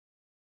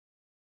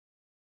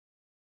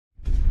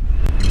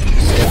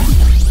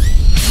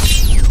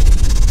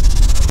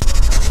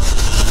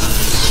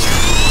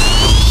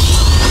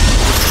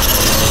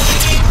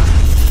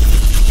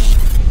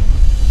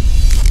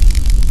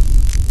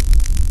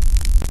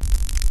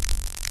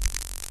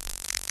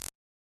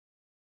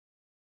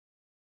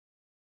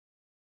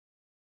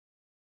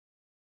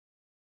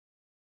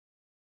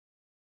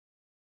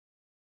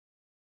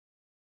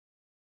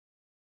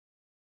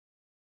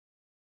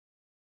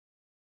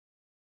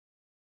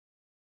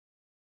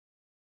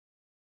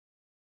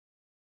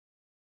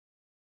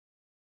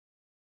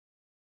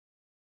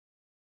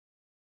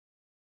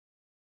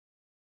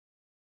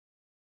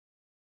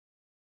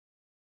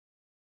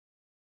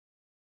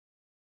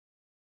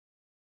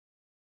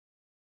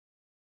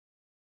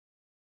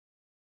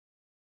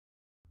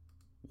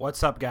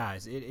What's up,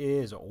 guys? It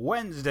is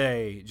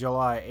Wednesday,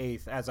 July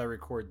 8th. As I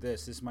record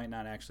this, this might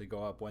not actually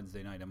go up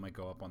Wednesday night. It might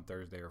go up on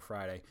Thursday or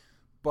Friday.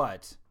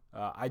 But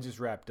I just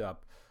wrapped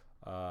up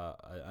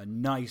a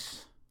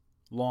nice,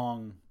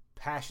 long,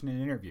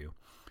 passionate interview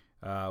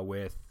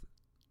with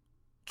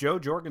Jo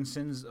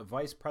Jorgensen's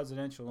vice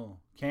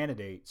presidential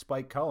candidate,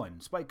 Spike Cohen.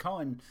 Spike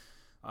Cohen,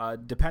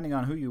 depending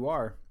on who you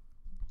are,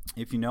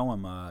 if you know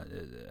him,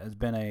 has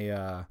been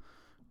a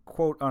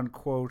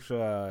quote-unquote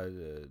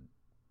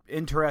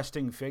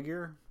interesting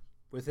figure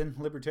within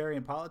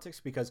libertarian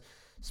politics, because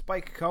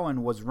Spike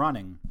Cohen was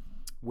running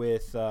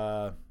with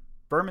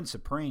Vermin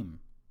Supreme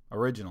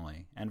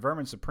originally, and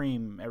Vermin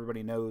Supreme,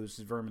 everybody knows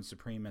Vermin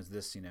Supreme as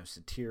this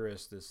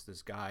satirist,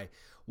 this guy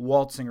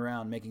waltzing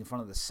around making fun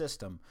of the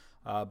system,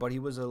 but he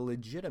was a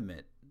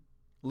legitimate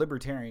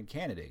libertarian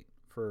candidate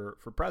for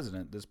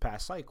president this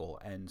past cycle,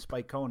 and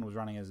Spike Cohen was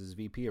running as his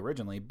VP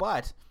originally.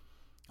 But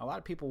a lot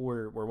of people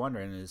were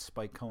wondering, is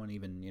Spike Cohen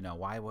even,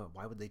 why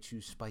would they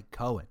choose Spike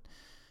Cohen?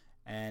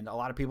 And a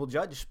lot of people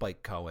judge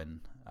Spike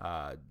Cohen,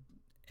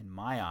 in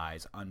my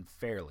eyes,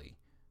 unfairly,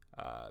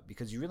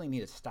 because you really need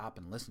to stop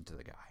and listen to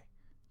the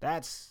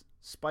guy.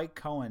 Spike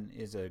Cohen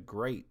is a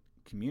great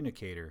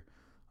communicator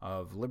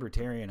of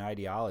libertarian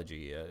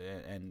ideology,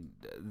 and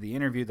the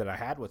interview that I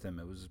had with him,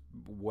 it was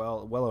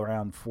well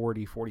around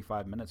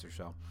 45 minutes or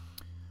so.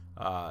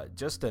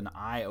 Just an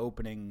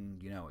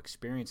eye-opening,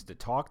 experience to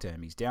talk to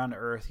him. He's down to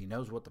earth. He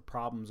knows what the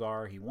problems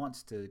are. He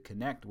wants to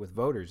connect with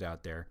voters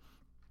out there,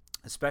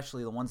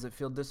 especially the ones that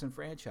feel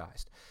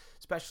disenfranchised,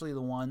 especially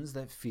the ones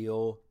that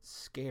feel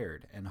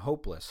scared and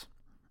hopeless.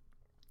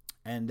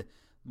 And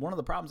one of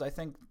the problems I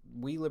think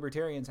we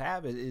libertarians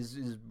have is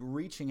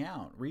reaching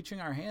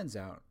our hands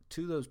out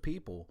to those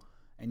people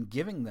and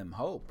giving them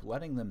hope,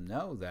 letting them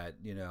know that,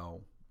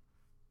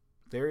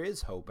 there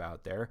is hope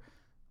out there,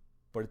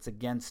 but it's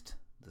against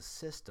the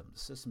system. The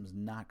system is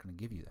not going to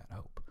give you that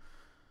hope.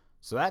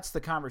 So that's the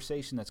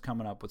conversation that's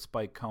coming up with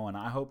Spike Cohen.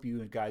 I hope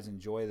you guys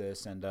enjoy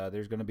this, and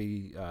there's going to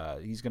be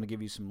he's going to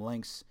give you some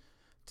links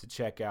to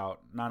check out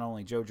not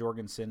only Jo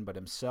Jorgensen but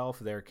himself,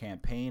 their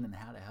campaign, and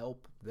how to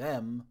help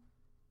them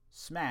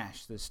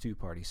smash this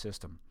two-party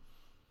system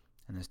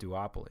and this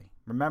duopoly.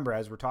 Remember,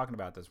 as we're talking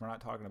about this, we're not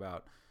talking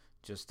about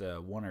just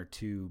one or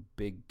two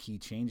big key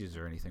changes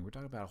or anything. We're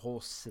talking about a whole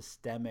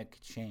systemic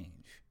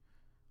change,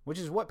 which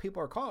is what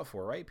people are calling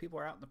for, right? People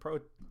are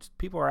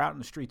out in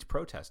the streets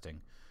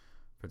protesting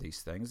for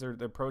these things.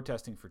 They're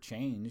protesting for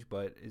change,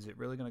 but is it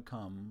really going to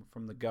come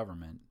from the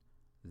government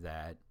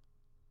that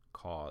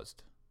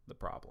caused the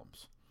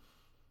problems?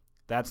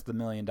 That's the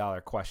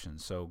 $1,000,000 question.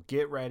 So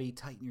get ready,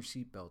 tighten your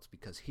seatbelts,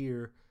 because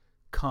here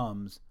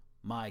comes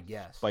my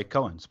guest, Spike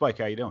Cohen. Spike,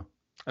 how you doing?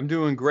 I'm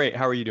doing great.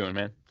 How are you doing,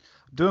 man?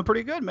 Doing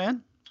pretty good,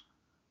 man.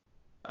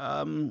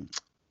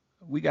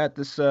 We got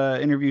this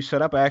interview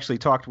set up. I actually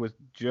talked with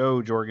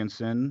Jo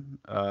Jorgensen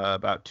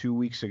about 2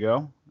 weeks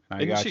ago.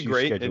 Isn't she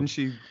great? Scheduled. Isn't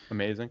she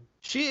amazing?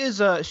 She is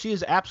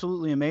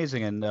absolutely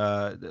amazing. And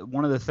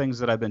one of the things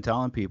that I've been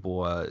telling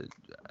people,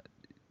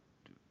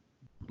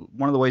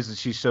 one of the ways that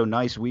she's so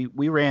nice, we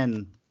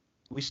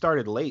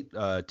started late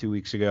 2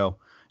 weeks ago,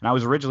 and I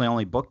was originally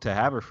only booked to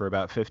have her for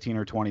about 15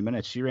 or 20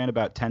 minutes. She ran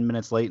about 10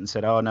 minutes late and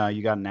said, "Oh no,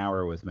 you got an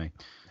hour with me."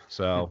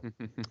 So,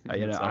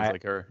 sounds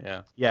like her.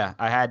 Yeah. Yeah,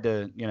 I had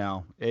to.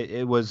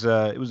 It was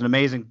an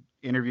amazing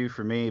interview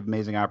for me,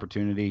 amazing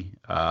opportunity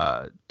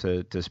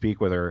to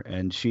speak with her,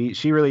 and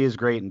she really is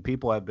great. And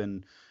people have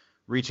been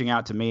reaching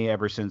out to me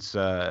ever since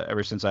I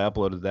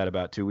uploaded that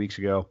about 2 weeks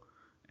ago,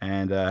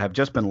 and have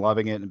just been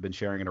loving it and been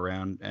sharing it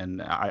around.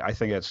 And I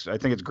think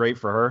it's great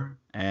for her,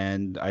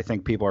 and I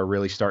think people are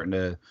really starting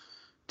to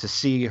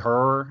see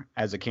her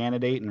as a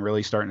candidate and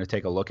really starting to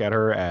take a look at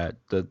her at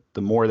the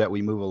more that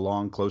we move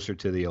along closer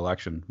to the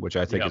election, which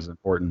I think is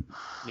important.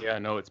 Yeah,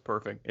 no, it's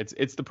perfect.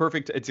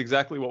 It's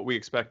exactly what we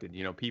expected.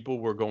 People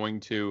were going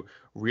to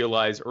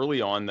realize early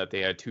on that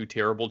they had two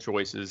terrible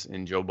choices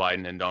in Joe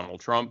Biden and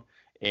Donald Trump,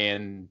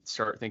 and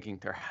start thinking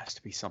there has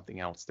to be something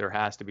else. There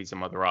has to be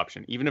some other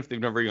option. Even if they've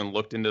never even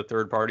looked into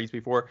third parties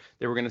before,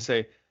 they were going to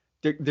say,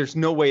 there's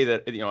no way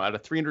that, out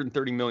of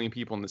 330 million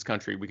people in this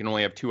country, we can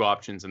only have two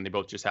options, and they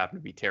both just happen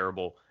to be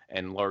terrible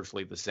and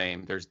largely the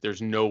same.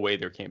 There's no way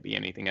there can't be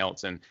anything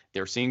else. And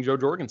they're seeing Jo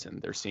Jorgensen.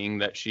 They're seeing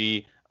that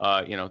she,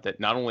 that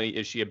not only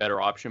is she a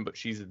better option, but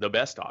she's the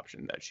best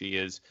option. That she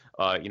is,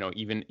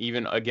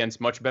 even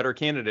against much better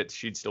candidates,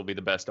 she'd still be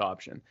the best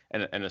option.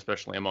 And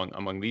especially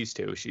among these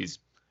two,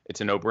 it's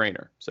a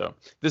no-brainer. So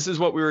this is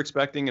what we were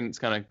expecting, and it's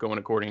kind of going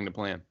according to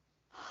plan.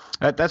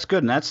 That's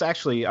good, and that's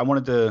actually I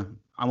wanted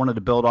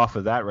to build off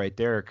of that right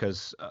there,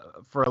 because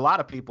for a lot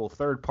of people,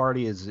 third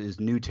party is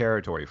new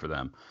territory for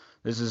them.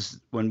 This is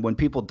when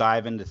people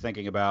dive into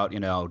thinking about,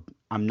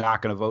 I'm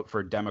not going to vote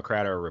for a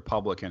Democrat or a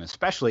Republican,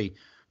 especially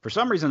for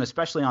some reason,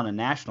 especially on a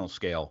national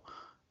scale,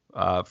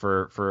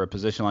 for a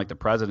position like the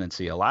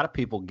presidency. A lot of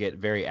people get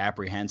very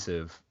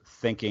apprehensive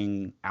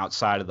thinking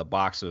outside of the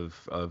box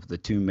of the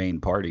two main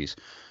parties.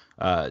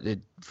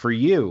 For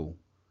you,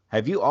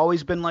 Have you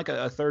always been like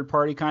a third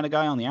party kind of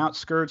guy on the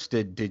outskirts?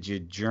 Did you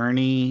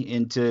journey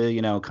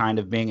into, kind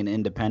of being an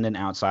independent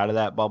outside of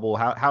that bubble?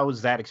 How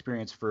was that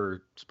experience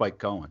for Spike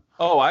Cohen?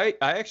 Oh, I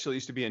actually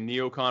used to be a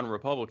neocon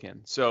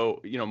Republican.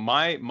 So,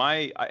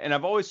 and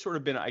I've always sort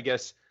of been, I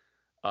guess,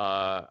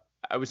 uh,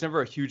 I was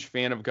never a huge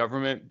fan of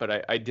government,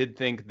 but I did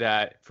think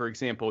that, for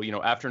example,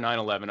 after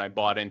 9/11, I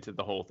bought into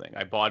the whole thing.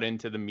 I bought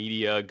into the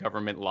media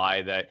government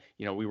lie that,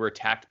 we were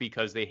attacked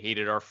because they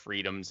hated our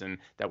freedoms and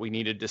that we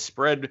needed to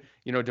spread,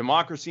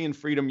 democracy and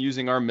freedom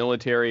using our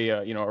military,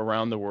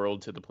 around the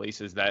world to the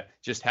places that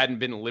just hadn't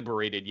been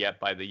liberated yet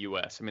by the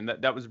U.S. I mean,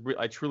 that was,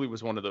 I truly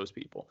was one of those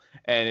people.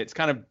 And it's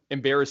kind of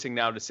embarrassing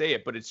now to say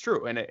it, but it's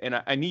true.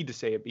 And I need to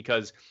say it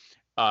because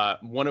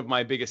one of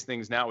my biggest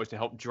things now is to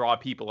help draw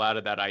people out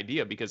of that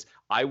idea, because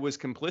I was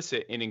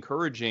complicit in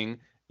encouraging,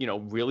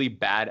 really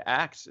bad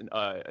acts,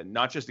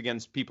 not just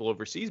against people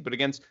overseas, but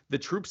against the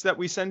troops that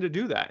we send to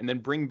do that, and then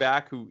bring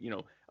back who,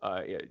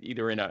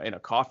 either in a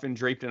coffin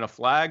draped in a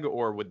flag,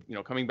 or with,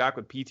 coming back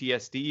with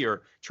PTSD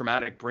or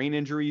traumatic brain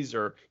injuries,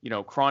 or,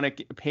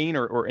 chronic pain,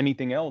 or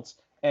anything else.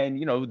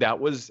 And,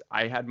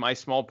 I had my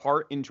small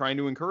part in trying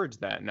to encourage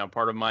that. Now,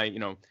 part of my,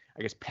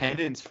 I guess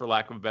penance, for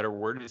lack of a better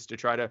word, is to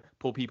try to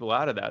pull people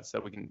out of that so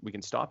that we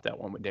can stop that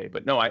one day.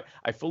 But no,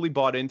 I fully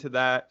bought into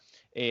that,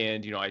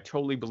 and I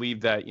totally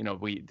believed that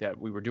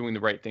we were doing the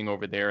right thing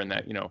over there, and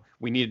that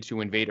we needed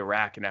to invade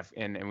Iraq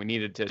and we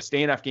needed to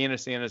stay in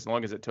Afghanistan as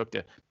long as it took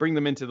to bring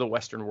them into the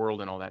Western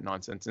world and all that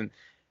nonsense. And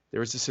there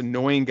was this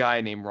annoying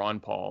guy named Ron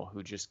Paul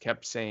who just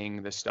kept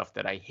saying this stuff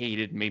that I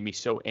hated, made me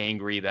so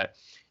angry, that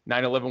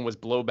 9/11 was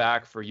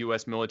blowback for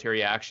U.S.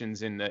 military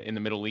actions in the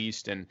Middle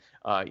East, and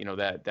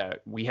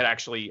that we had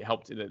actually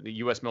helped, the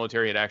U.S.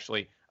 military had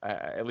actually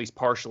at least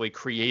partially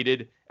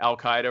created Al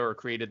Qaeda, or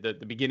created the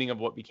beginning of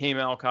what became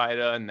Al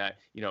Qaeda, and that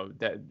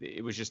that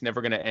it was just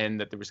never going to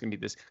end, that there was going to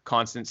be this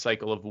constant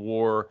cycle of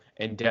war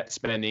and debt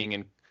spending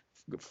and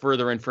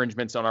further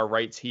infringements on our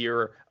rights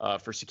here,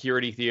 for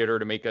security theater,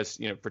 to make us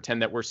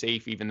pretend that we're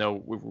safe, even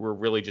though we're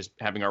really just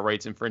having our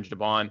rights infringed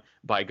upon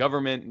by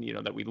government,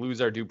 and that we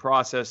lose our due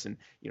process, and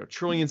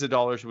trillions of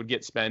dollars would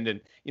get spent, and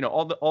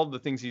all the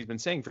things he's been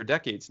saying for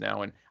decades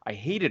now. And I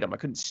hated him. I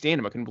couldn't stand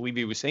him. I couldn't believe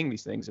he was saying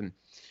these things. And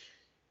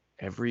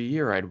every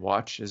year I'd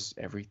watch as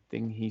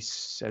everything he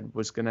said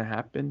was going to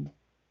happen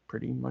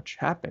pretty much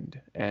happened.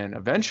 And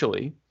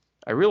eventually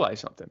I realized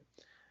something.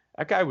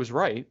 That guy was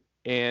right.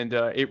 And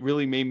it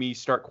really made me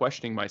start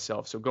questioning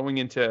myself. So going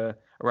into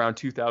around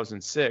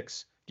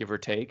 2006, give or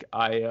take,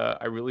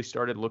 I really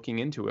started looking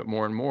into it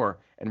more and more,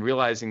 and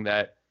realizing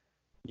that,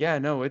 yeah,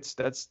 no,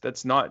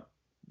 that's not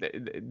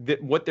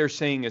what they're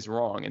saying is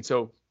wrong. And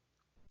so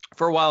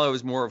for a while, I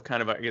was more of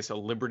kind of, I guess, a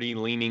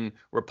liberty-leaning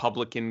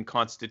Republican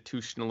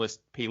constitutionalist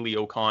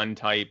paleocon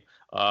type.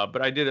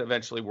 But I did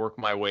eventually work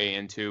my way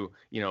into,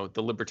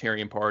 the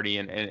Libertarian Party,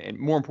 and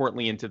more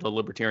importantly, into the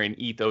libertarian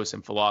ethos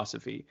and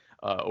philosophy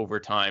over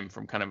time,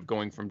 from kind of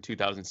going from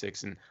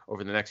 2006 and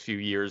over the next few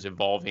years,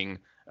 evolving,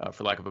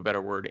 for lack of a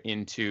better word,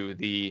 into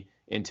the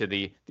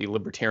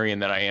libertarian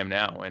that I am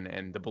now,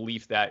 and the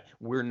belief that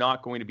we're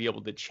not going to be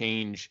able to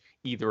change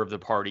either of the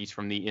parties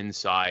from the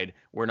inside.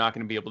 We're not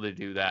going to be able to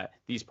do that.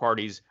 These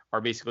parties are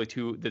basically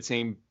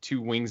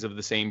two wings of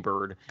the same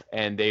bird,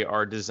 and they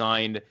are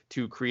designed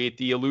to create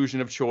the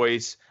illusion of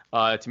choice,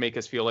 to make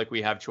us feel like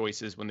we have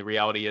choices, when the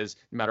reality is,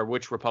 no matter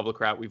which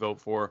Republican we vote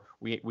for,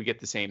 we get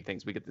the same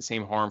things. We get the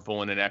same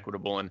harmful and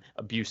inequitable and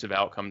abusive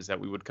outcomes that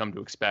we would come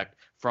to expect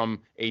from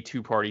a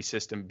two-party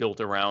system built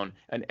around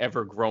an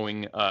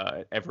ever-growing,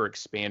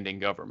 ever-expanding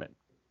government.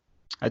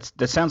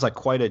 That sounds like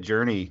quite a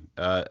journey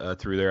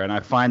through there, and I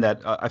find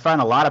that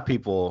a lot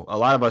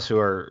of us who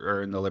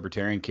are in the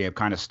libertarian camp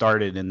kind of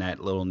started in that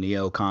little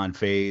neocon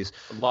phase.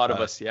 A lot of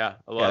us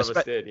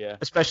did, yeah.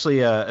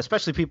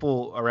 Especially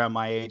people around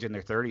my age, in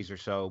their 30s or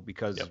so,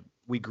 because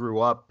we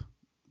grew up,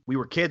 we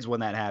were kids when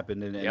that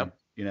happened, and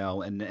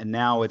and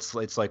now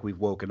it's like we've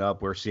woken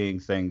up. We're seeing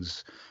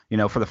things,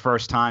 for the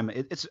first time.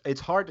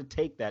 It's hard to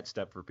take that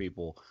step for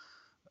people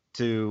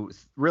to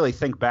really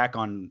think back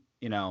on,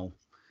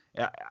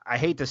 I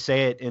hate to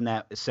say it in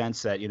that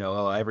sense that,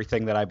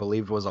 everything that I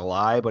believed was a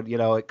lie, but,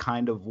 it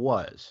kind of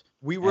was.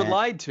 We were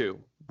lied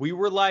to. We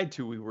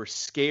were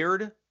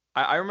scared.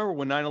 I remember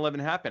when 9/11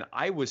 happened,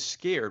 I was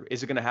scared.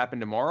 Is it going to happen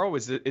tomorrow?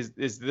 Is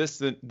this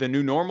the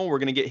new normal? We're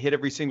going to get hit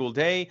every single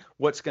day.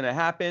 What's going to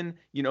happen?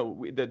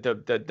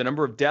 The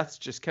number of deaths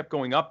just kept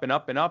going up and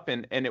up and up.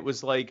 And it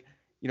was like,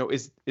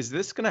 is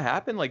this going to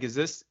happen? Like, is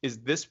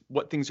this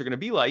what things are going to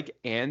be like?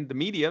 And the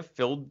media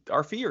filled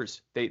our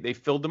fears. They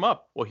filled them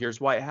up. Well, here's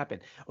why it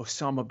happened.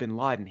 Osama bin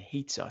Laden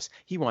hates us.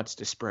 He wants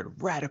to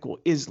spread radical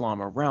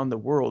Islam around the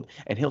world,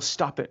 and he'll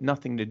stop at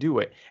nothing to do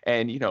it.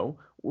 And,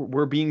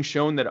 we're being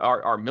shown that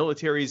our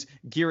military's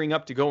gearing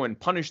up to go and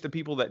punish the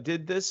people that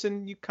did this.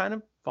 And you kind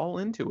of fall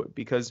into it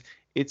because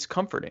it's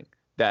comforting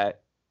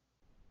that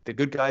the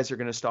good guys are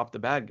going to stop the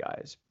bad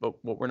guys.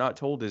 But what we're not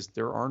told is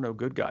there are no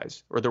good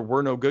guys, or there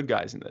were no good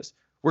guys in this.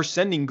 We're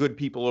sending good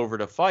people over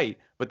to fight,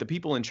 but the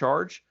people in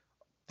charge,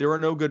 there are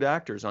no good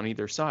actors on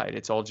either side.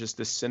 It's all just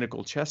this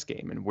cynical chess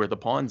game, and we're the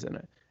pawns in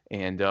it.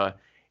 And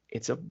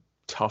it's a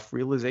tough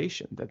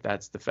realization that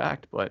that's the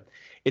fact, but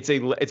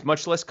it's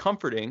much less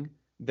comforting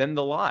than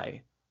the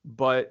lie.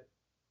 But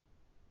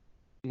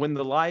when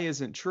the lie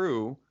isn't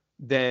true,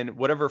 then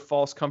whatever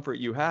false comfort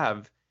you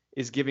have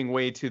is giving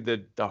way to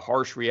the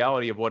harsh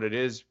reality of what it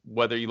is,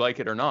 whether you like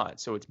it or not.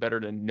 So it's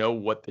better to know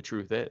what the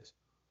truth is.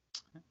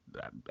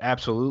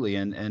 Absolutely.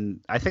 And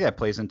I think that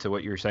plays into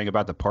what you were saying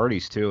about the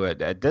parties too.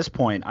 At this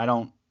point, I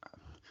don't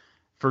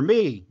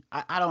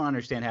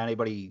understand how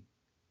anybody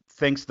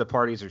thinks the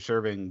parties are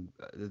serving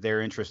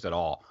their interest at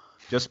all.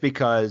 Just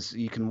because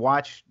you can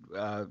watch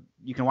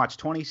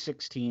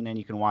 2016 and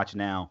you can watch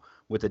now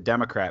with the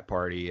Democrat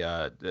Party.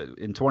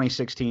 In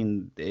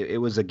 2016, it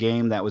was a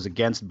game that was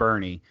against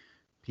Bernie.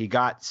 He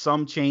got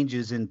some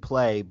changes in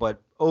play,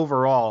 but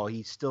overall,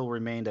 he still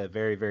remained a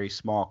very, very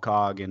small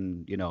cog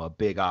in, a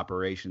big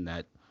operation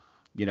that,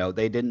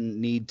 they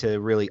didn't need to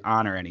really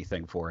honor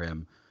anything for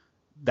him.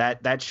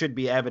 That should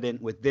be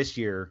evident with this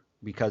year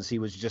because he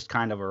was just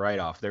kind of a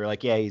write-off. They're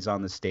like, yeah, he's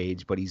on the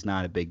stage, but he's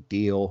not a big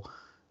deal.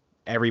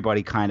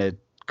 Everybody kind of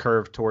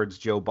curved towards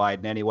Joe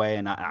Biden anyway,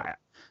 and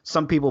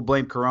some people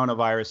blame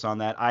coronavirus on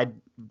that.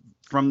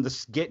 From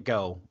the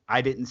get-go,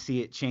 I didn't see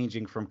it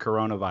changing from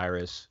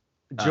coronavirus.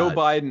 Joe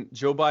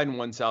Biden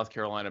won South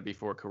Carolina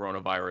before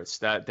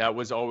coronavirus. That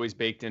was always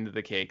baked into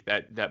the cake.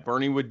 That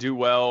Bernie would do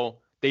well.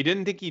 They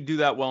didn't think he'd do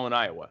that well in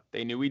Iowa.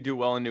 They knew he'd do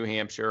well in New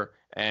Hampshire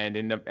and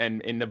in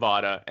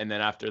Nevada. And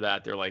then after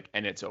that, they're like,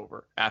 and it's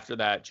over. After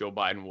that, Joe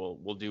Biden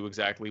will do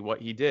exactly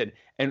what he did.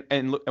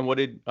 And look, and what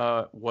did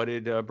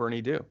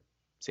Bernie do?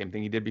 Same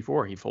thing he did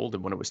before. He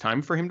folded when it was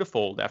time for him to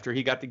fold. After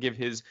he got to give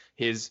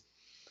his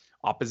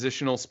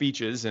oppositional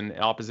speeches and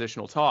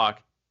oppositional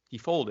talk, he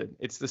folded.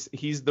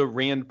 He's the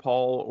Rand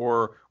Paul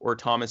or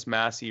Thomas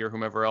Massie or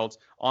whomever else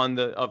on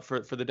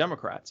for the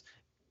Democrats.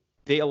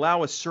 They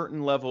allow a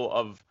certain level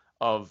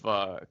of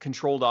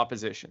controlled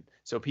opposition.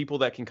 So people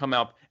that can come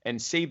out and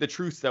say the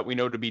truths that we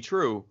know to be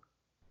true,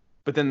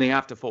 but then they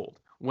have to fold.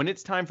 When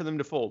it's time for them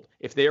to fold,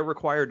 if they are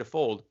required to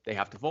fold, they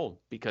have to fold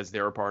because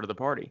they're a part of the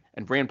party.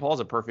 And Rand Paul's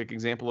a perfect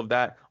example of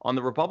that on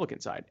the Republican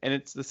side. And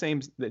it's the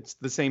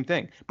same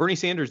thing. Bernie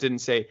Sanders didn't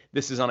say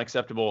this is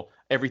unacceptable.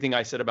 Everything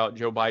I said about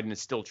Joe Biden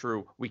is still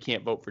true. We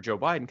can't vote for Joe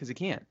Biden because he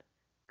can't.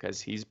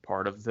 Because he's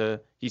part of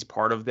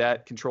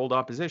that controlled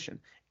opposition.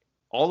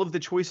 All of the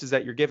choices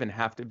that you're given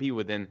have to be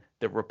within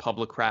the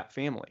Republicrat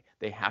family.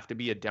 They have to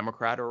be a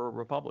Democrat or a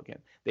Republican.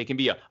 They can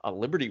be a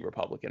Liberty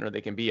Republican, or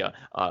they can be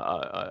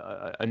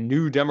a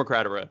New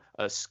Democrat or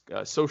a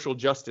social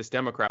justice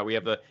Democrat. We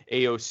have the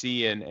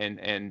AOC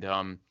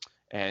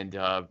and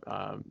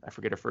I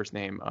forget her first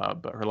name,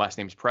 but her last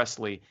name's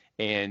Presley,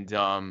 and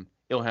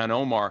Ilhan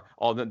Omar.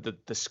 All the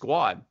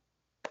squad.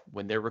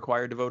 When they're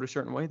required to vote a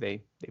certain way,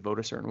 they vote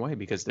a certain way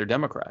because they're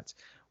Democrats.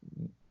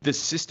 The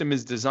system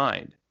is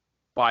designed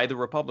by the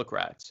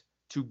Republicrats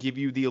to give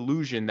you the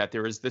illusion that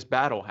there is this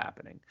battle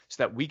happening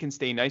so that we can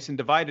stay nice and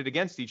divided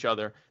against each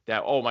other.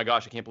 That, oh my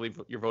gosh, I can't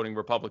believe you're voting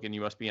Republican. You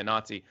must be a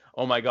Nazi.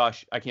 Oh my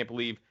gosh, I can't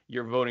believe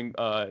you're voting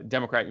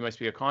Democrat. You must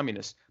be a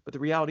communist. But the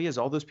reality is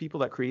all those people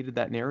that created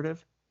that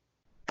narrative,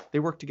 they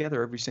work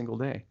together every single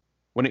day.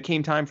 When it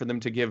came time for them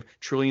to give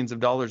trillions of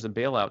dollars of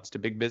bailouts to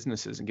big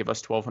businesses and give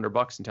us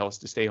 $1,200 and tell us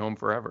to stay home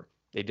forever,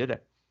 they did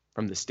it.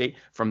 From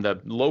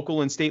the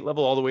local and state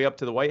level all the way up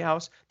to the White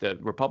House, the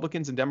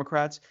Republicans and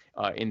Democrats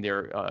in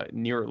their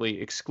nearly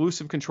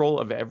exclusive control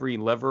of every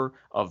lever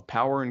of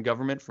power in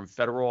government, from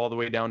federal all the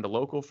way down to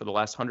local, for the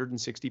last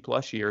 160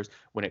 plus years.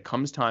 When it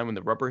comes time, when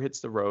the rubber hits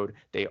the road,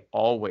 they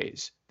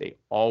always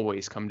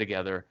come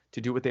together to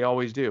do what they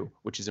always do,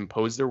 which is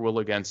impose their will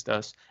against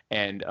us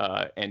and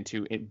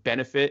to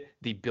benefit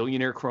the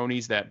billionaire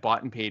cronies that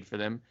bought and paid for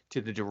them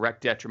to the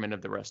direct detriment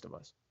of the rest of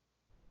us.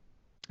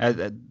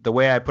 The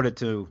way I put it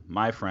to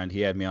my friend,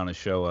 he had me on a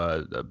show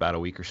about a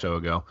week or so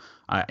ago.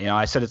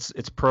 I said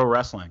it's pro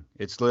wrestling.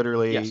 It's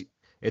literally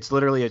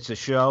it's a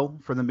show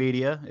for the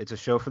media. It's a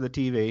show for the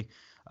TV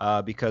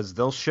because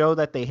they'll show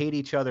that they hate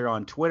each other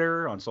on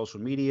Twitter, on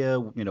social media,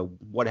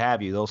 what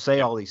have you. They'll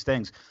say all these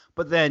things,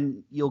 but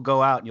then you'll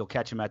go out and you'll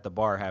catch them at the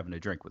bar having a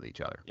drink with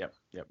each other. Yep.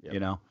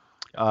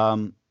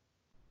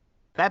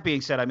 That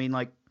being said, I mean,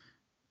 like,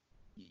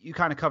 you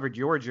kind of covered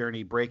your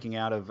journey breaking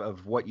out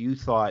of what you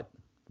thought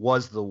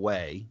was the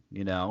way.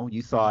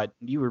 You thought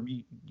you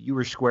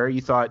were square. You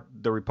thought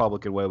the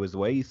Republican way was the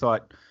way. You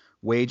thought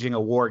waging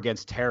a war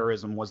against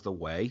terrorism was the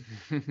way.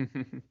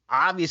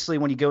 Obviously,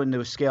 when you go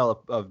into a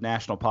scale of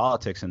national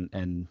politics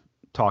and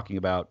talking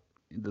about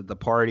the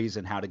parties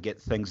and how to get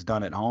things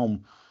done at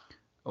home,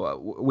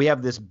 we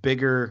have this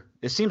bigger,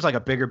 it seems like a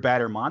bigger,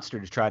 badder monster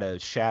to try to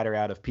shatter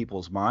out of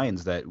people's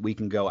minds that we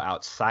can go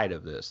outside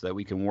of this, that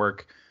we can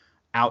work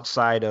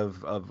outside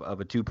of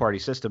a two-party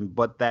system,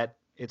 but that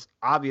it's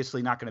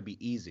obviously not going to be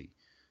easy.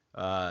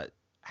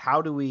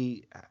 How do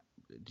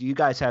you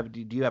guys have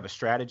a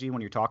strategy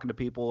when you're talking to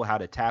people, how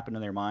to tap into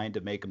their mind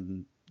to make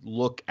them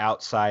look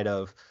outside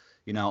of,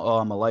 I'm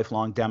a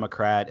lifelong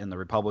Democrat and the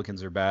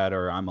Republicans are bad,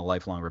 or I'm a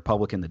lifelong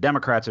Republican, the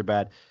Democrats are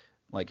bad?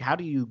 Like, how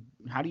do you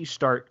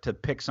start to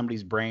pick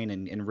somebody's brain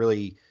and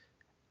really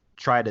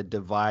try to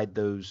divide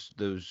those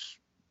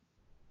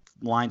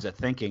lines of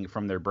thinking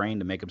from their brain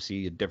to make them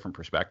see a different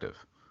perspective?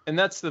 And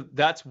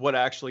that's what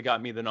actually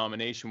got me the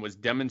nomination, was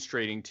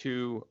demonstrating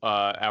to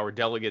our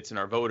delegates and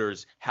our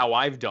voters how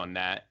I've done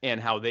that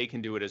and how they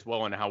can do it as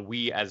well, and how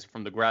we, as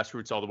from the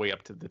grassroots all the way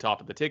up to the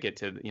top of the ticket,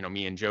 to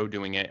me and Joe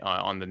doing it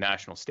on the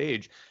national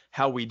stage,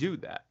 how we do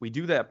that. We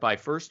do that by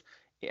first,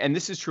 and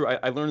this is true.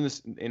 I learned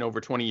this in over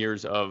 20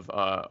 years of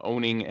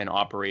owning and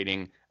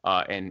operating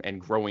and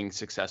growing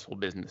successful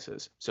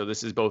businesses. So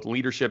this is both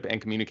leadership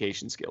and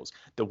communication skills.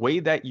 The way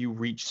that you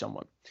reach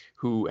someone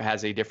who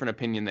has a different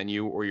opinion than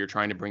you, or you're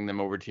trying to bring them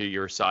over to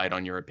your side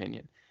on your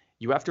opinion,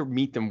 you have to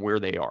meet them where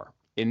they are,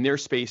 in their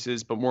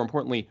spaces, but more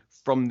importantly,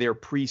 from their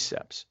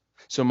precepts.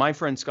 So my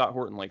friend Scott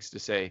Horton likes to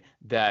say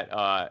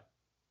that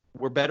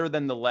we're better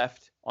than the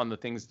left on the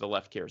things the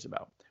left cares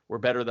about. We're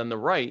better than the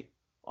right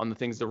on the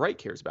things the right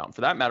cares about. And for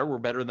that matter, we're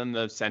better than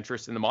the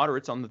centrists and the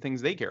moderates on the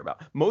things they care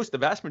about. The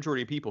vast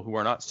majority of people who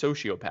are not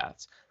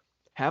sociopaths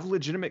have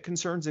legitimate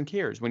concerns and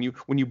cares. When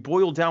you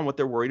boil down what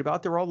they're worried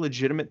about, they're all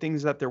legitimate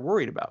things that they're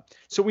worried about.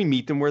 So we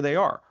meet them where they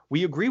are.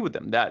 We agree with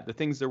them that the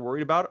things they're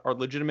worried about are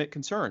legitimate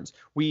concerns.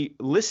 We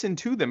listen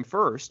to them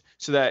first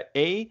so that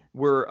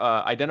we're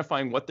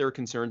identifying what their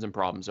concerns and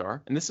problems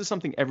are. And this is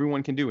something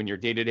everyone can do in your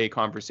day-to-day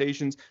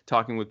conversations,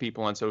 talking with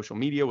people on social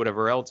media,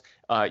 whatever else.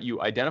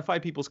 You identify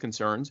people's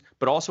concerns,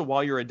 but also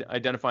while you're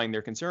identifying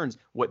their concerns,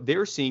 what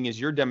they're seeing is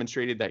you're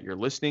demonstrated that you're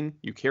listening,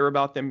 you care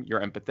about them,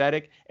 you're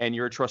empathetic, and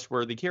you're a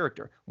trustworthy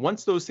character.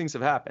 Once those things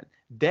have happened,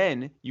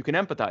 then you can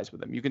empathize with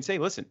them. You can say,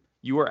 listen,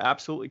 you are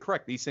absolutely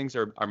correct. These things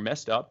are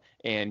messed up,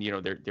 and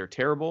they're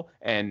terrible.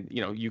 And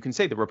you can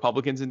say the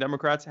Republicans and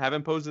Democrats have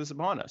imposed this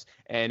upon us.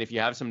 And if you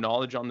have some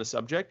knowledge on the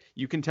subject,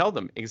 you can tell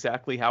them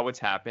exactly how it's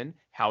happened,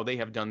 how they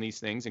have done these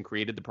things and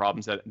created the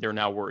problems that they're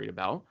now worried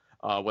about,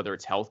 whether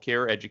it's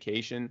healthcare,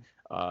 education,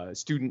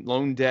 student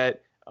loan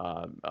debt,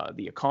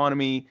 the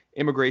economy,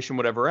 immigration,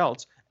 whatever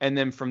else. And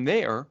then from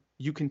there,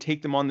 you can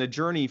take them on the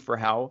journey for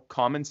how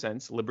common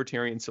sense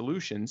libertarian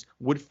solutions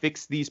would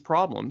fix these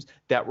problems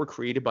that were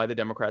created by the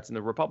Democrats and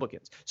the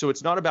Republicans. So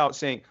it's not about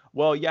saying,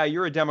 well, yeah,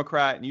 you're a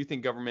Democrat and you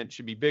think government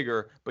should be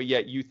bigger, but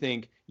yet you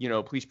think,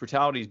 police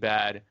brutality is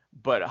bad,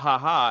 but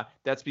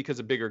that's because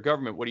of bigger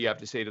government. What do you have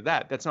to say to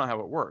that? That's not how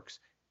it works.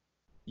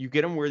 You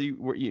get them where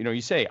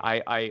you say,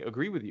 I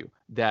agree with you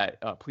that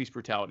police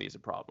brutality is a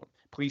problem.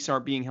 Police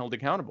aren't being held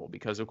accountable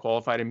because of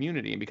qualified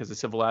immunity and because of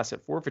civil asset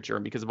forfeiture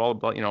and because of all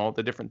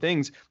the different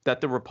things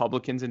that the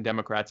Republicans and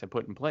Democrats have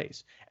put in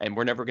place. And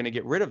we're never going to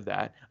get rid of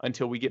that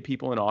until we get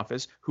people in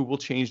office who will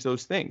change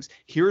those things.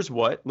 Here's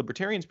what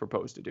libertarians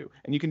propose to do.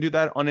 And you can do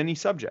that on any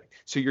subject.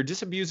 So you're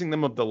disabusing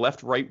them of the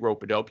left-right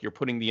rope-a-dope. You're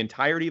putting the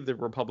entirety of the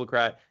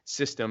Republican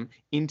system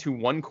into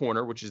one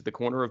corner, which is the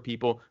corner of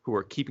people who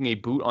are keeping a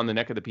boot on the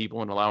neck of the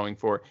people and allowing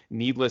for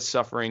needless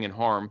suffering and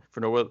harm for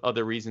no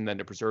other reason than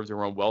to preserve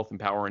their own wealth and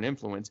power and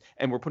influence.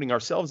 And we're putting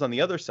ourselves on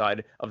the other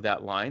side of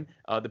that line,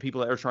 the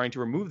people that are trying to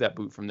remove that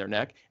boot from their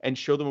neck and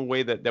show them a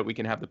way that we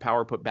can have the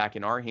power put back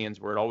in our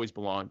hands where it always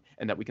belonged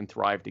and that we can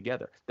thrive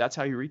together. That's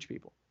how you reach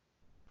people.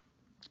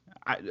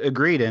 I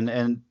agreed.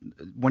 And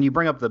when you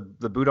bring up the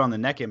boot on the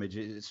neck image,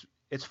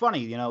 it's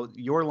funny,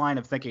 your line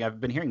of thinking, I've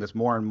been hearing this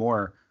more and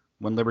more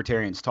when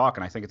libertarians talk,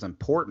 and I think it's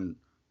important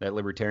that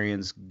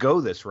libertarians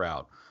go this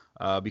route.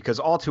 Because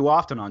all too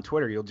often on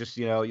Twitter, you'll just,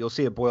 you'll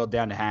see it boiled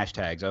down to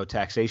hashtags. Oh,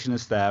 taxation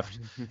is theft.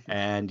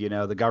 And,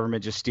 the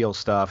government just steals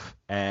stuff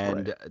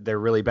and right. They're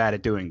really bad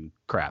at doing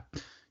crap.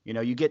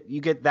 You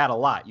get that a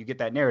lot. You get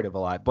that narrative a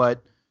lot,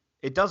 but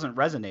it doesn't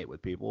resonate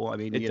with people. I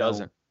mean, it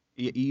doesn't.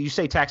 You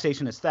say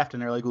taxation is theft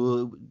and they're like,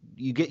 well,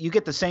 you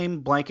get the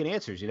same blanket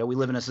answers. We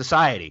live in a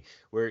society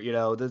where,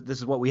 this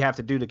is what we have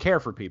to do to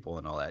care for people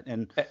and all that.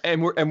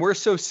 And we're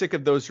so sick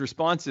of those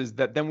responses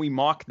that then we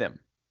mock them.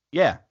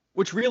 Yeah.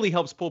 Which really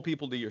helps pull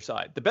people to your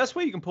side. The best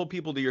way you can pull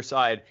people to your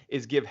side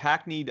is give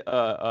hackneyed,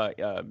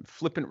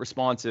 flippant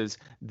responses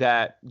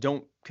that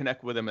don't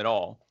connect with them at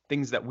all.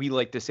 Things that we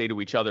like to say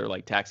to each other,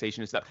 like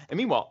taxation and stuff. And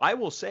meanwhile, I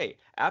will say,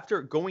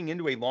 after going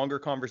into a longer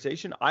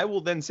conversation, I will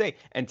then say,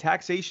 and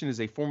taxation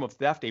is a form of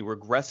theft, a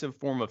regressive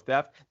form of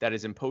theft that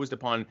is imposed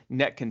upon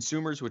net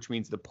consumers, which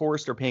means the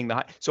poorest are paying the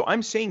high. So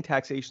I'm saying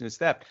taxation is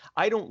theft.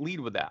 I don't lead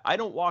with that. I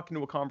don't walk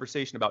into a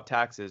conversation about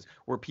taxes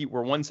where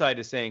one side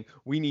is saying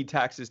we need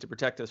taxes to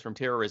protect us from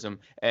terrorism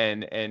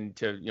and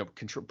to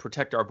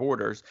protect our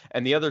borders,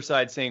 and the other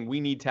side saying we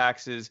need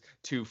taxes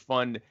to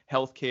fund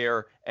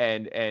healthcare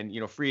and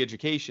free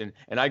education.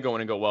 And I go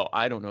in and go, well,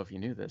 I don't know if you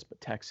knew this, but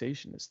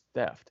taxation is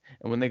theft.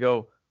 And when they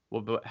go,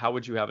 well, but how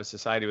would you have a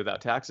society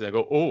without taxes? I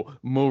go, oh,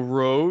 more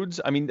roads?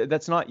 I mean,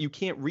 you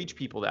can't reach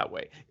people that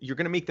way. You're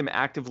going to make them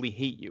actively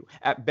hate you.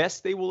 At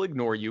best, they will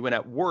ignore you. And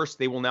at worst,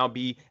 they will now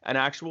be an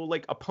actual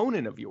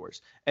opponent of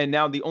yours. And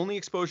now the only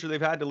exposure they've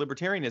had to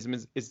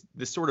libertarianism is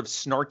this sort of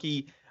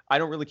snarky, I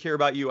don't really care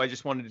about you. I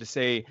just wanted to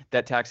say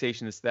that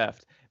taxation is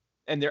theft.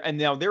 and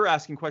now they're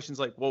asking questions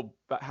like, well,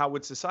 but how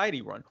would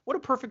society run? What a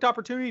perfect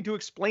opportunity to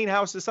explain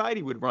how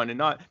society would run and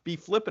not be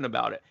flippant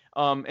about it.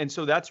 And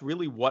so that's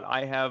really what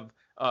I have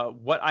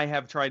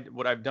tried,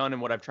 what I've done,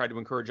 and what I've tried to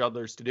encourage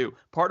others to do.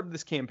 Part of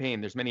this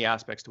campaign, there's many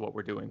aspects to what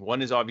we're doing.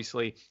 One is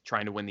obviously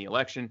trying to win the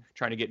election,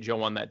 trying to get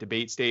Jo on that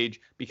debate stage,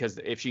 because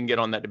if she can get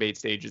on that debate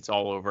stage, it's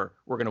all over.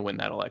 We're going to win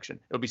that election.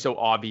 It'll be so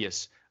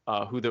obvious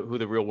who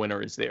the real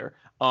winner is there.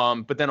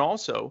 But then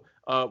also,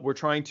 we're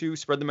trying to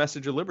spread the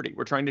message of liberty.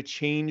 We're trying to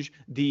change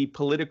the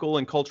political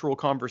and cultural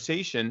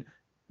conversation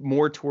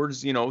more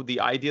towards, the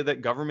idea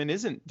that government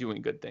isn't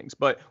doing good things.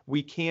 But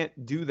we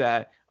can't do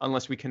that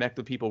unless we connect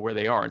with people where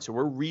they are. And so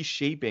we're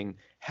reshaping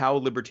how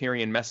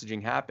libertarian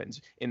messaging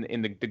happens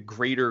in the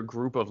greater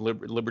group of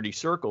liberty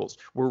circles.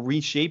 We're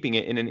reshaping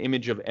it in an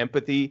image of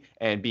empathy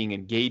and being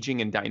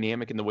engaging and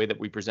dynamic in the way that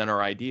we present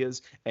our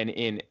ideas, and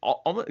in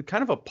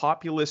kind of a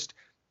populist,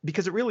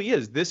 because it really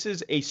is. This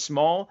is a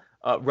small,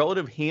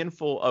 relative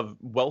handful of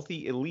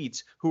wealthy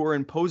elites who are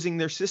imposing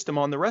their system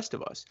on the rest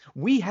of us.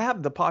 We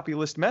have the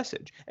populist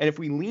message. And if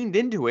we leaned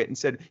into it and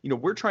said,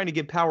 we're trying to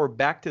give power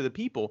back to the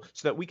people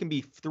so that we can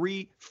be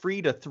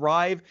free to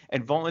thrive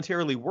and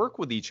voluntarily work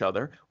with each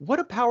other, what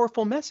a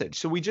powerful message.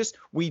 So we just,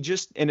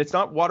 and it's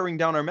not watering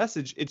down our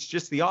message. It's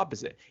just the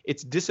opposite.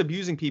 It's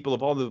disabusing people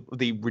of all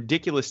the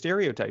ridiculous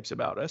stereotypes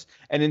about us,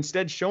 and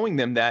instead showing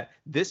them that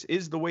this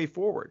is the way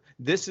forward.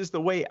 This is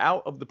the way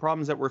out of the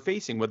problems that we're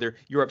facing, whether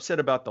you're upset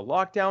about the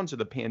lockdowns or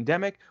the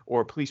pandemic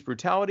or police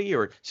brutality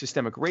or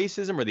systemic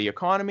racism or the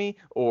economy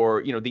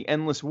or the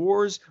endless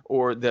wars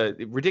or the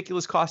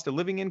ridiculous cost of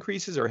living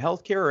increases or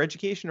healthcare or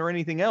education or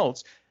anything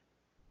else.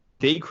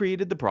 They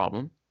created the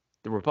problem.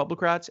 The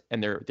Republicrats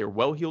and their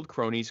well-heeled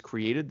cronies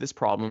created this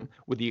problem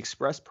with the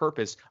express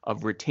purpose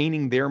of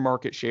retaining their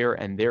market share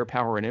and their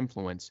power and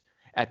influence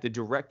at the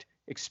direct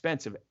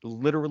expense of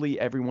literally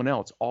everyone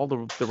else, all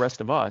the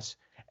rest of us.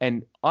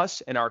 And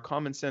us and our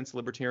common sense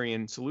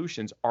libertarian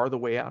solutions are the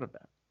way out of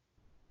that.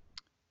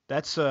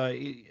 That's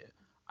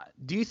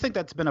do you think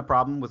that's been a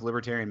problem with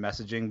libertarian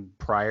messaging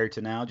prior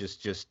to now?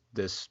 Just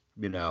this,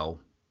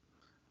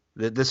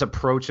 this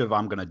approach of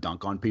I'm going to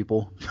dunk on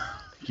people,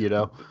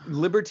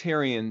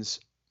 Libertarians,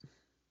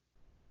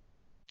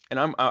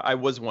 and I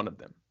was one of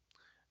them,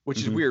 which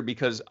is weird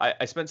because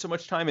I spent so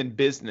much time in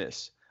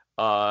business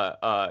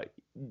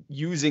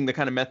using the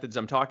kind of methods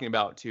I'm talking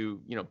about to,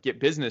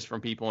 get business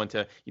from people and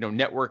to,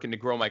 network and to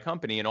grow my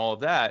company and all of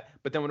that.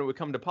 But then when it would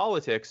come to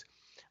politics,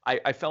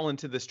 I fell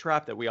into this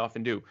trap that we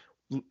often do.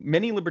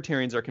 Many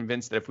libertarians are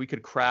convinced that if we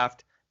could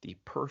craft the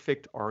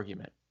perfect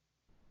argument,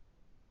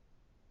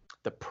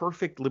 the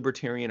perfect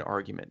libertarian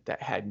argument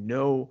that had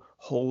no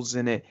holes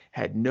in it,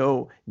 had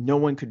no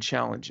one could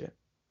challenge it.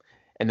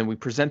 And then we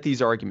present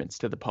these arguments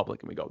to the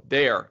public and we go,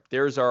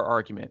 there's our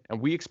argument.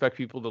 And we expect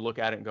people to look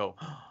at it and go,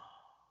 oh,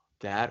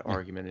 that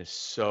argument is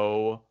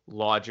so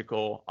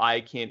logical.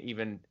 I can't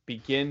even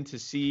begin to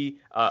see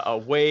a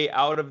way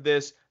out of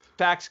this.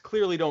 Facts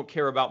clearly don't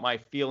care about my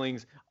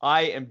feelings.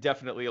 I am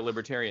definitely a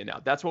libertarian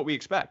now. That's what we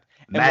expect.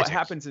 And what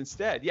happens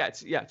instead?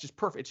 It's just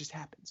perfect. It just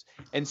happens.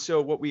 And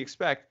so what we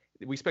expect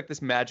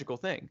this magical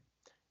thing.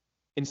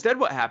 Instead,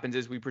 what happens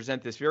is we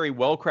present this very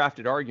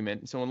well-crafted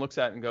argument, and someone looks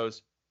at it and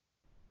goes,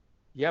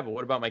 yeah, but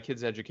what about my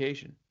kid's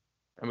education?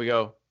 And we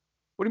go,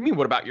 what do you mean,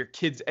 what about your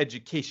kid's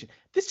education?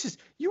 This is,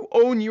 you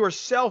own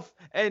yourself,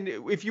 and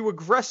if you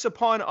aggress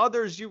upon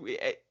others,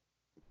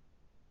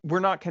 we're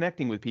not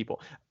connecting with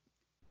people.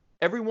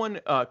 Everyone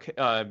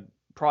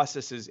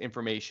processes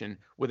information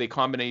with a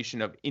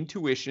combination of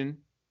intuition,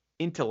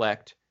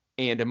 intellect,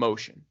 and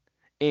emotion.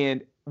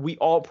 And we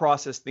all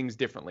process things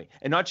differently,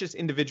 and not just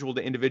individual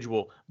to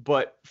individual,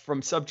 but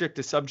from subject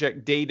to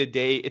subject, day to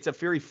day. It's a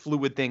very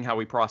fluid thing how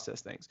we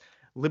process things.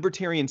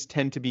 Libertarians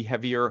tend to be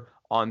heavier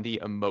on the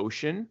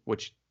emotion,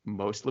 which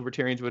most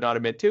libertarians would not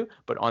admit to,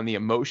 but on the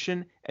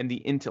emotion and the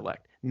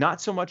intellect,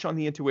 not so much on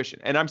the intuition.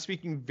 And I'm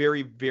speaking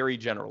very, very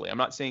generally. I'm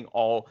not saying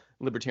all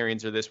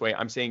libertarians are this way.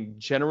 I'm saying,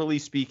 generally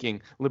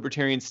speaking,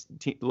 libertarians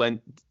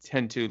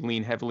tend to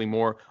lean heavily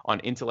more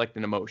on intellect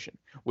and emotion,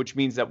 which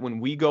means that when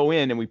we go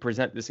in and we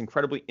present this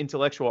incredibly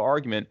intellectual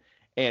argument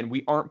and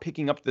we aren't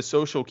picking up the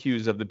social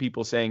cues of the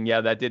people saying,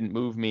 yeah, that didn't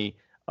move me.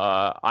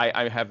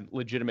 I have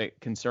legitimate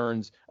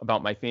concerns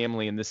about my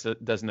family, and this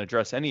doesn't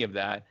address any of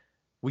that.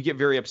 We get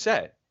very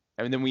upset.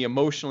 And then we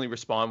emotionally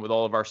respond with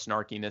all of our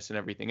snarkiness and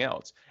everything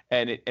else.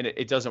 And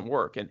it doesn't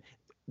work. And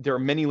there are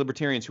many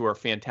libertarians who are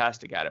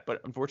fantastic at it,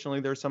 but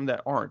unfortunately there are some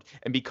that aren't.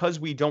 And because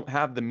we don't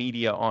have the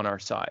media on our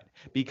side,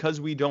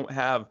 because we don't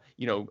have,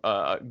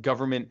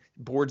 government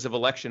boards of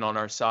election on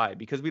our side,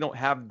 because we don't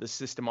have the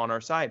system on our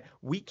side,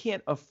 we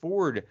can't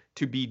afford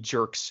to be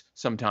jerks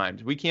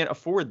sometimes. We can't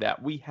afford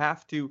that. We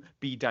have to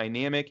be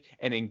dynamic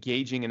and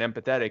engaging and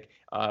empathetic.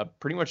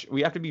 Pretty much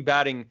we have to be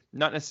batting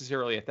not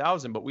necessarily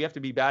 1,000, but we have to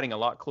be batting a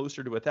lot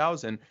closer to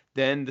 1,000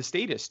 than the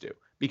statists do,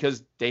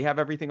 because they have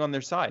everything on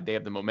their side. They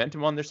have the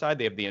momentum on their side.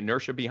 They have the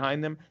inertia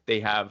behind them.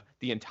 They have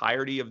the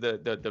entirety of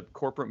the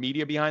corporate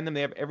media behind them.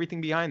 They have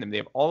everything behind them. They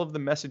have all of the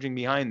messaging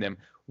behind them.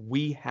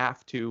 We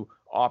have to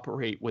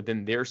operate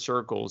within their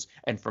circles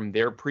and from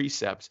their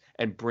precepts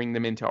and bring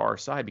them into our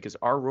side, because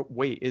our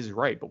way is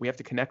right, but we have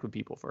to connect with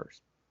people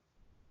first.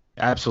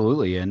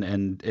 Absolutely,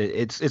 and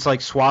it's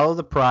like swallow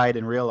the pride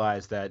and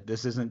realize that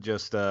this isn't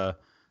just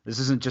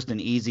an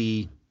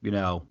easy,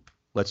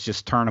 let's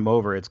just turn them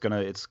over. It's kind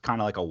of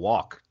like a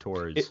walk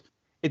towards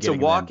it's a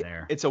getting walk. them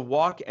there. It's a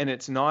walk, and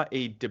it's not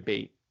a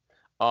debate.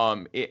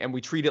 And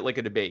we treat it like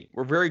a debate.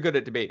 We're very good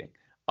at debating.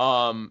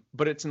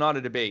 But it's not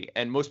a debate,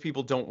 and most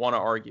people don't want to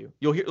argue.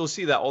 You'll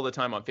see that all the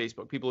time on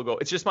Facebook. People will go,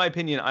 "It's just my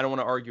opinion. I don't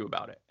want to argue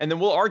about it," and then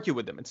we'll argue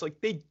with them. It's like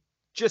they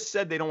just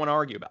said they don't want to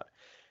argue about it.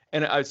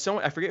 And I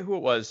forget who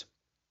it was.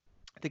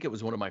 I think it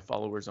was one of my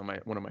followers on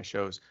one of my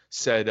shows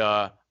said,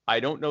 "I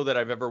don't know that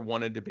I've ever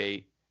won a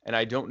debate, and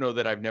I don't know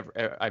that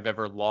I've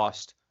ever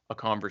lost a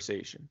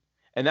conversation."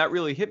 And that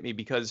really hit me,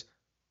 because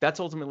that's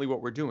ultimately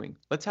what we're doing.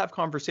 Let's have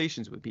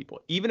conversations with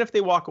people, even if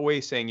they walk away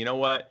saying, "You know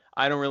what?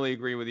 I don't really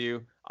agree with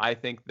you. I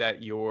think that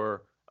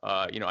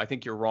I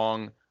think you're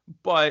wrong,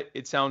 but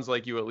it sounds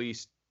like you at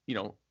least,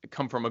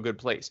 come from a good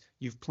place."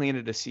 You've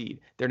planted a seed.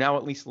 They're now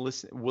at least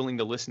willing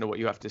to listen to what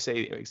you have to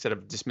say instead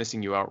of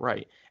dismissing you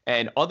outright.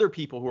 And other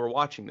people who are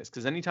watching this,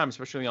 because anytime,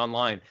 especially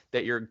online,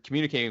 that you're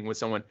communicating with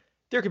someone,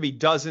 there could be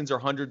dozens or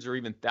hundreds or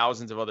even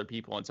thousands of other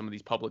people on some of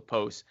these public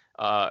posts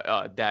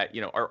that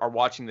are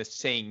watching this,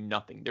 saying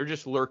nothing. They're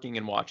just lurking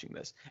and watching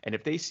this. And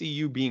if they see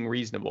you being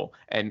reasonable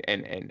and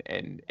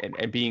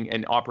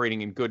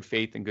operating in good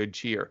faith and good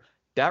cheer,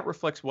 that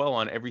reflects well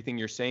on everything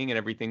you're saying and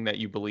everything that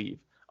you believe.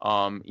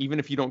 Even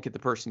if you don't get the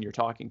person you're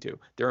talking to,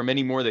 there are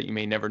many more that you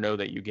may never know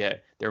that you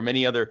get. There are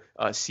many other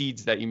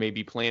seeds that you may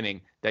be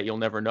planting that you'll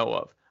never know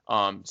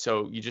of.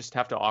 So you just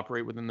have to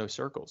operate within those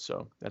circles.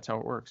 So that's how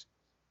it works.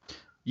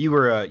 You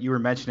were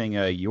mentioning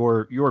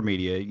your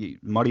media,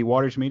 Muddy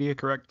Waters Media,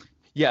 correct?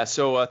 Yeah.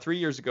 So 3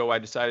 years ago, I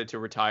decided to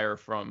retire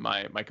from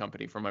my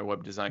company, from my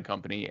web design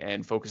company,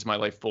 and focus my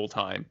life full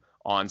time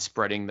on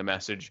spreading the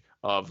message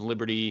of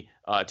liberty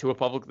to a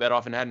public that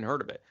often hadn't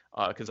heard of it.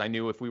 Because I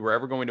knew if we were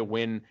ever going to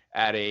win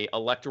at a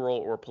electoral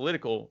or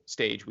political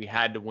stage, we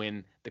had to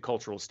win the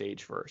cultural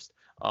stage first.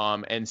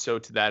 And so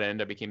to that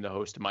end, I became the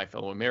host of My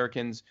Fellow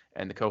Americans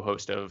and the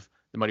co-host of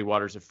the Muddy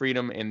Waters of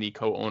Freedom and the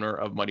co-owner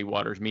of Muddy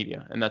Waters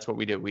Media. And that's what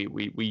we do.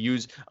 We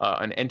use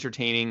an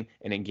entertaining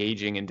and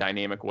engaging and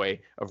dynamic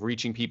way of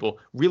reaching people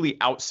really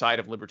outside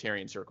of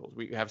libertarian circles.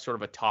 We have sort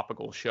of a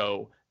topical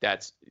show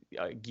that's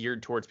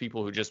geared towards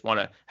people who just want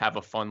to have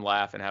a fun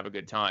laugh and have a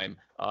good time.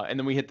 And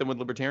then we hit them with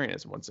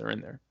libertarianism once they're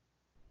in there.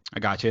 I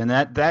got you. And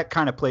that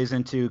kind of plays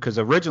into, because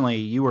originally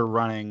you were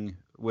running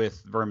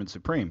with Vermin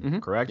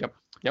Supreme, correct?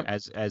 Yep.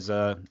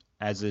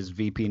 As his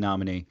VP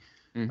nominee.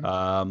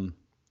 Mm-hmm.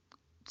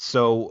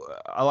 So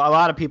a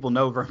lot of people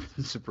know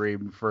Vermin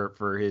Supreme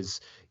for his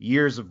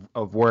years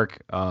of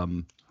work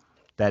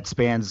that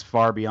spans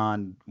far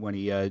beyond when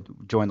he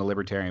joined the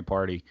Libertarian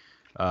Party.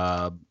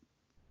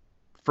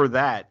 For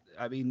that,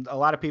 I mean, a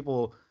lot of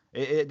people,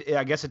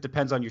 I guess it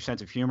depends on your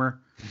sense of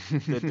humor,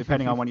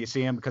 depending on when you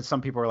see him, because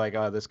some people are like,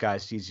 "Oh, this guy,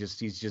 he's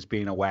just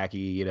being a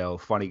wacky,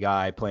 funny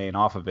guy playing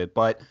off of it."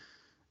 But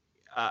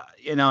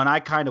and I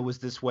kind of was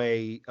this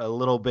way a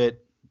little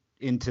bit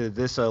into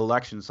this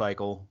election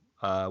cycle.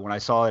 When I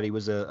saw that he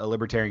was a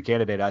libertarian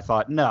candidate, I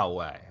thought, no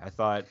way. I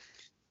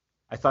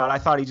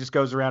thought he just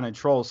goes around and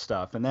trolls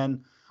stuff. And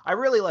then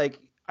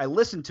I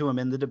listened to him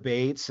in the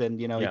debates, and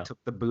he took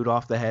the boot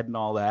off the head and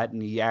all that,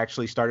 and he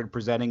actually started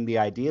presenting the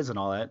ideas and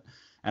all that.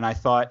 And I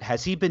thought,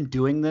 has he been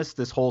doing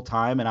this whole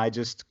time? And I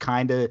just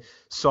kind of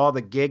saw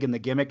the gig and the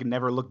gimmick and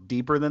never looked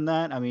deeper than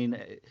that. I mean,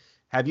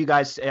 have you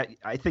guys?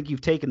 I think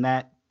you've taken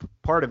that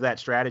part of that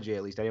strategy,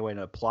 at least anyway, and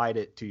applied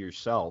it to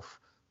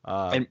yourself.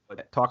 And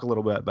talk a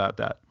little bit about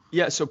that.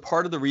 Yeah, so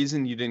part of the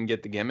reason you didn't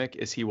get the gimmick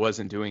is he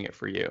wasn't doing it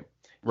for you.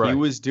 Right. He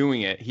was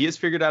doing it. He has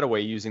figured out a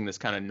way, using this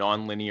kind of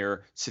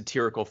nonlinear,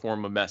 satirical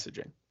form of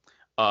messaging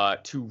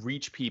to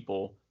reach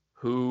people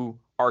who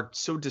are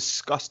so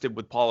disgusted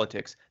with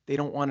politics, they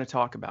don't want to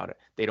talk about it.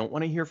 They don't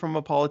want to hear from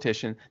a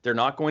politician. They're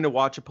not going to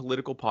watch a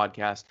political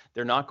podcast.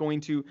 They're not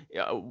going to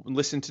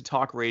listen to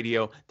talk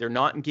radio. They're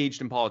not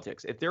engaged in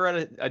politics. If they're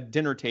at a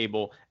dinner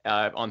table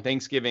on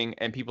Thanksgiving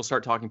and people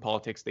start talking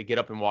politics, they get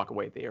up and walk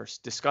away. They are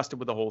disgusted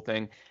with the whole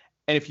thing.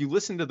 And if you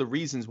listen to the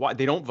reasons why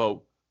they don't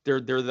vote, they're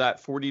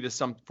that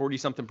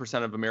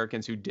 40-something% of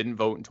Americans who didn't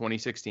vote in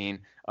 2016,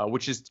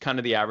 which is kind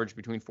of the average,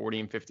 between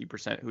 40 and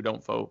 50% who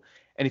don't vote.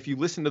 And if you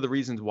listen to the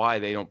reasons why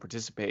they don't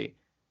participate,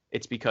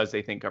 it's because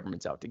they think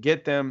government's out to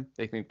get them.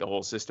 They think the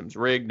whole system's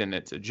rigged and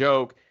it's a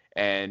joke,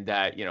 and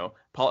that,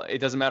 it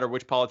doesn't matter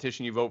which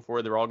politician you vote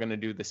for, they're all going to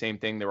do the same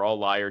thing. They're all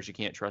liars. You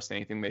can't trust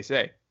anything they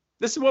say.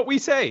 This is what we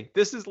say.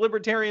 This is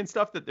libertarian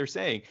stuff that they're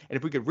saying. And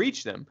if we could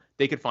reach them,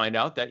 they could find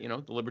out that,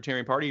 the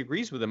Libertarian Party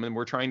agrees with them, and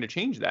we're trying to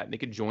change that. And they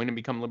could join and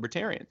become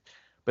libertarians.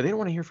 But they don't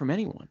want to hear from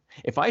anyone.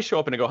 If I show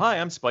up and I go, "Hi,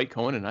 I'm Spike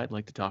Cohen, and I'd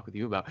like to talk with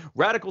you about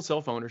radical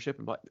self-ownership,"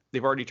 and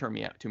they've already turned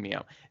me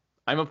out.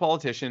 I'm a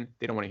politician.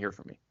 They don't want to hear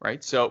from me,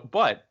 right? So,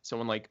 but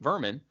someone like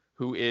Vermin,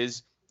 who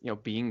is,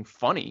 being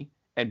funny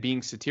and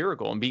being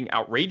satirical and being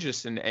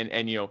outrageous and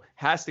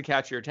has to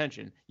catch your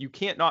attention. You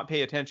can't not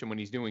pay attention when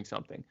he's doing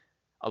something.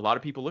 A lot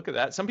of people look at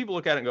that. Some people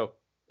look at it and go,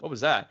 what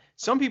was that?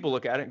 Some people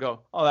look at it and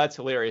go, oh, that's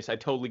hilarious. I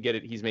totally get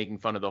it. He's making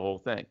fun of the whole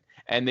thing.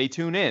 And they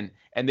tune in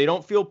and they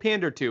don't feel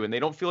pandered to, and they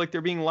don't feel like they're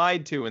being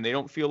lied to, and they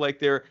don't feel like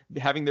they're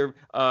having their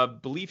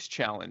beliefs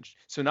challenged.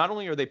 So not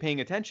only are they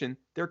paying attention,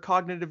 their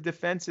cognitive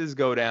defenses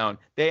go down.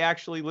 They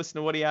actually listen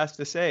to what he has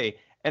to say.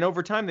 And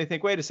over time, they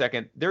think, wait a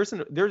second, there is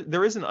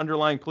an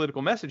underlying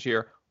political message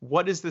here.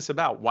 What is this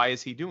about? Why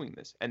is he doing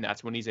this? And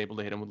that's when he's able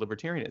to hit him with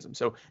libertarianism.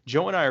 So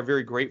Joe and I are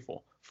very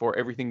grateful for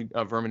everything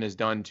Vermin has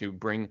done to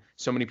bring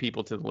so many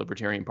people to the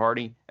Libertarian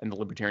Party and the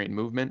Libertarian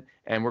movement.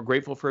 And we're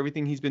grateful for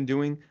everything he's been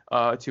doing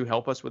to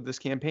help us with this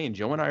campaign.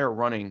 Joe and I are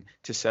running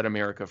to set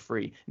America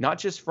free, not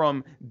just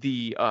from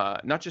the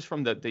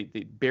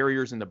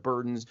barriers and the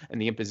burdens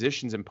and the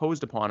impositions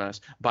imposed upon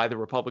us by the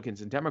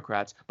Republicans and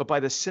Democrats, but by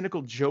the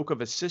cynical joke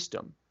of a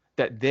system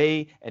that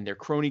they and their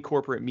crony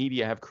corporate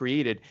media have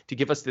created to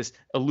give us this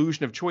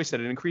illusion of choice that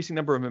an increasing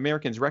number of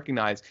Americans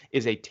recognize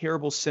is a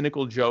terrible,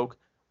 cynical joke,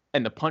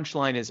 and the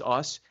punchline is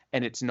us,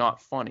 and it's not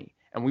funny.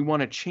 And we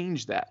want to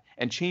change that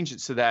and change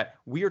it so that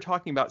we are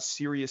talking about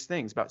serious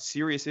things, about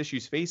serious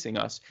issues facing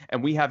us,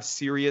 and we have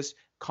serious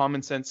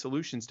common sense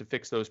solutions to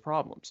fix those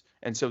problems.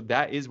 And so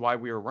that is why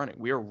we are running.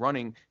 We are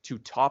running to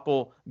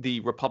topple the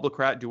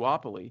Republican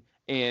duopoly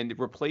and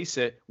replace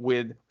it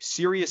with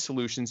serious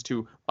solutions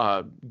to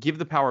give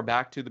the power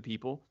back to the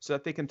people so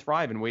that they can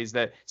thrive in ways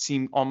that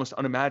seem almost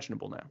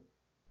unimaginable now.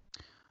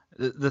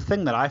 The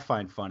thing that I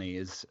find funny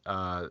is,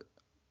 and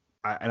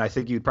I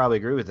think you'd probably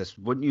agree with this,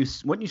 wouldn't you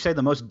say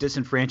the most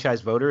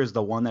disenfranchised voter is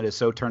the one that is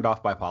so turned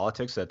off by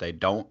politics that they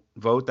don't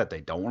vote, that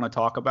they don't want to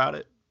talk about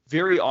it?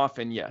 Very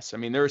often, yes. I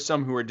mean, there are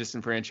some who are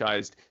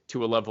disenfranchised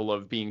to a level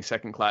of being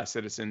second-class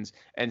citizens,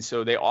 and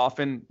so they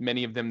often,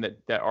 many of them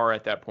that are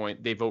at that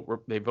point, they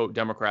vote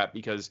Democrat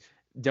because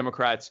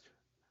Democrats,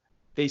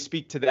 they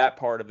speak to that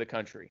part of the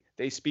country.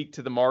 They speak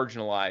to the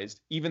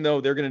marginalized, even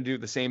though they're going to do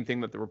the same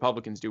thing that the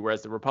Republicans do,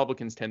 whereas the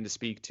Republicans tend to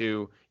speak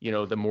to,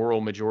 the moral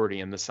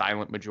majority and the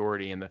silent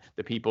majority and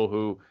the people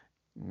who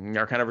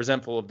are kind of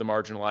resentful of the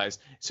marginalized.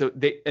 So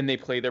they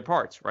play their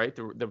parts, right?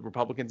 The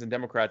Republicans and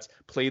Democrats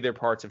play their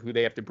parts of who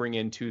they have to bring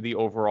into the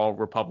overall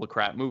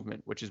Republican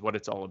movement, which is what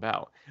it's all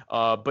about.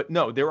 But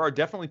no, there are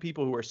definitely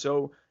people who are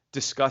so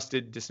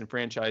disgusted,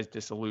 disenfranchised,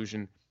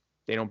 disillusioned,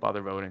 they don't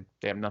bother voting.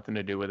 They have nothing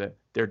to do with it.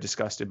 They're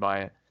disgusted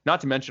by it.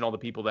 Not to mention all the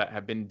people that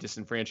have been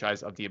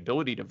disenfranchised of the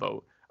ability to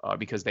vote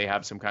because they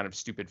have some kind of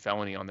stupid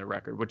felony on their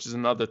record, which is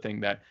another thing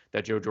that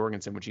Jo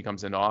Jorgensen, when she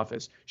comes into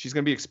office, she's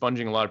going to be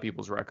expunging a lot of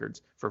people's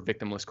records for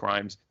victimless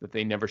crimes that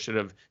they never should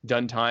have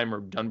done time or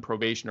done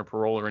probation or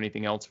parole or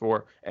anything else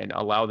for, and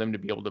allow them to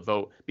be able to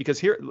vote. Because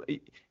here,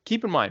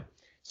 keep in mind,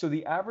 so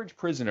the average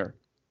person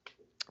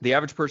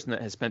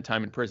that has spent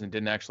time in prison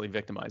didn't actually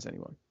victimize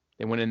anyone.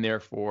 They went in there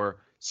for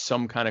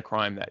some kind of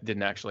crime that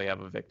didn't actually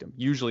have a victim,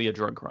 usually a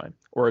drug crime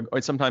or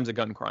sometimes a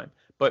gun crime,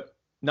 but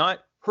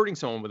not hurting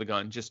someone with a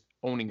gun, just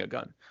owning a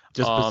gun.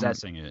 Just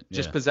possessing it.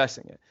 Just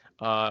possessing it,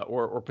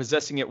 or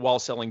possessing it while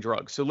selling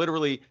drugs. So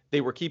literally they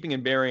were keeping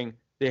and bearing,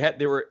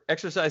 they were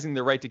exercising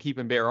their right to keep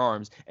and bear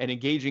arms and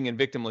engaging in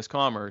victimless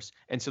commerce.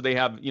 And so they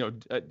have,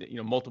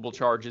 multiple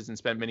charges and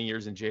spent many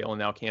years in jail and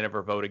now can't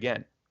ever vote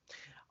again.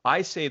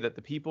 I say that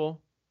the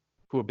people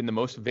who have been the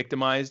most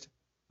victimized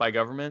by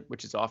government,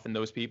 which is often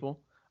those people,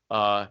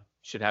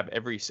 should have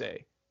every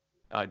say,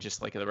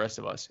 just like the rest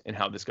of us, in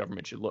how this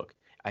government should look.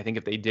 I think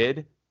if they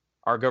did,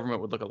 our government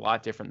would look a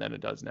lot different than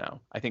it does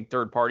now. I think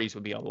third parties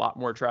would be a lot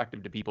more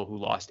attractive to people who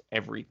lost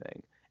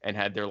everything and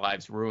had their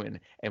lives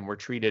ruined and were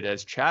treated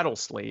as chattel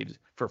slaves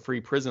for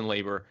free prison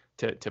labor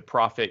to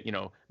profit,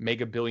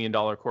 mega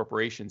billion-dollar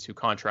corporations who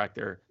contract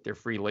their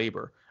free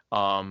labor.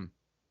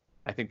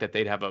 I think that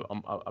they'd have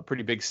a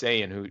pretty big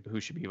say in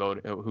who should be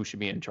who should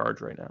be in charge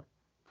right now.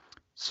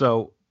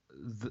 So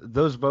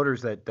those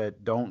voters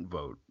that don't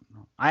vote,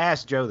 I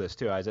asked Joe this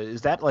too. I said,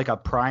 is that like a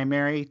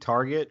primary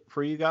target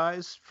for you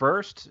guys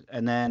first,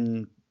 and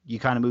then you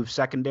kind of move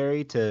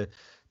secondary to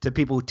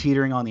people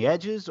teetering on the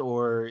edges,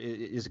 or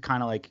is it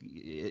kind of like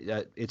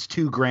it's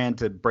too grand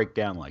to break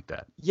down like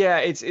that?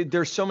 Yeah,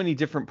 there's so many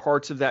different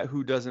parts of that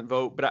who doesn't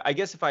vote. But I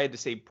guess if I had to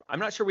say, I'm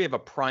not sure we have a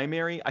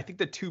primary. I think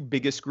the two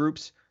biggest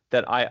groups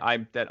that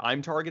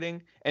I'm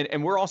targeting,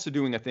 and we're also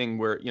doing a thing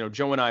where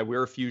Joe and I,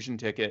 we're a fusion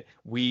ticket.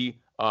 We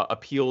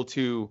appeal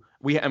to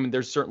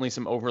there's certainly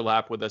some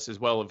overlap with us as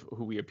well of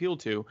who we appeal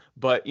to,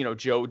 but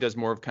Joe does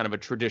more of kind of a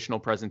traditional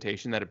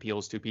presentation that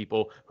appeals to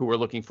people who are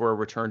looking for a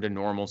return to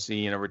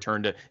normalcy and a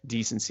return to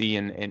decency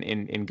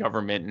in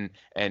government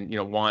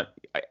and want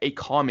a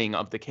calming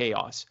of the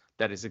chaos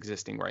that is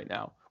existing right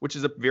now, which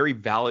is a very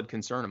valid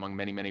concern among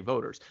many, many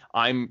voters.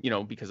 I'm,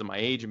 because of my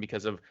age and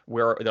because of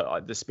where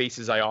the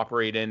spaces I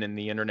operate in and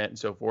the internet and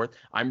so forth,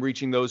 I'm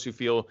reaching those who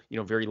feel,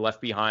 very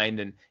left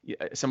behind, and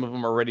some of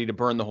them are ready to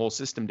burn the whole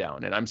system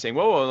down. And I'm saying,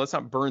 whoa, let's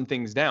not burn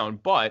things down,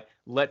 but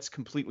let's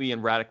completely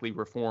and radically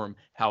reform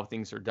how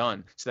things are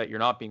done so that you're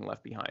not being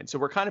left behind. So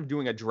we're kind of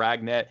doing a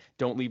dragnet,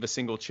 don't leave a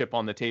single chip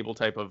on the table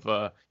type of,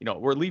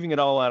 we're leaving it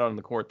all out on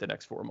the court the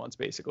next 4 months,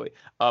 basically.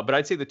 But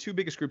I'd say the two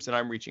biggest groups that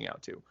I'm reaching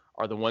out to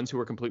are the ones who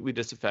are completely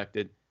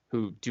disaffected,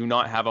 who do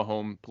not have a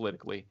home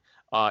politically,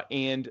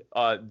 and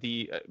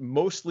the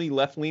mostly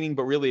left-leaning,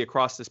 but really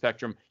across the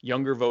spectrum,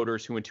 younger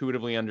voters who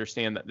intuitively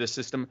understand that this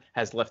system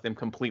has left them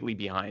completely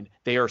behind.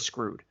 They are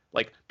screwed.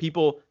 Like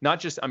people,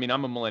 not just, I mean,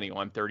 I'm a millennial.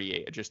 I'm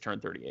 38. I just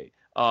turned 38.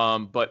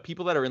 But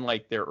people that are in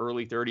like their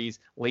early 30s,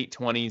 late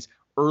 20s,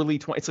 early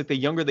 20s, it's like the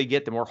younger they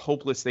get, the more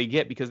hopeless they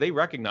get because they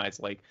recognize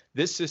like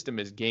this system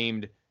is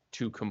gamed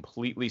to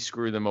completely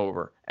screw them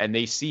over. And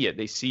they see it.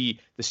 They see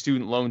the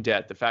student loan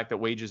debt, the fact that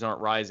wages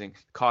aren't rising,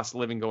 cost of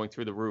living going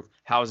through the roof,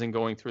 housing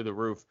going through the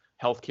roof,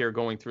 healthcare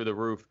going through the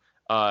roof.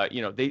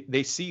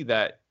 They see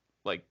that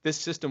like this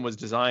system was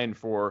designed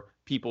for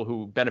people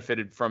who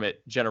benefited from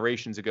it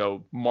generations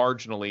ago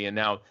marginally, and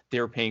now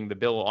they're paying the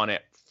bill on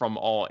it from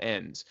all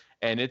ends.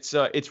 And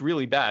it's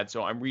really bad.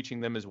 So I'm reaching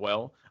them as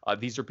well.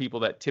 These are people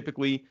that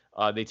typically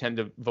they tend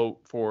to vote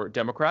for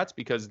Democrats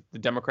because the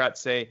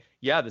Democrats say,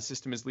 yeah, the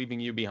system is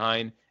leaving you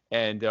behind,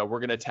 and we're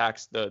going to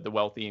tax the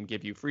wealthy and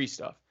give you free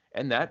stuff.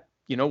 And that,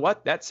 you know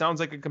what, that sounds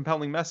like a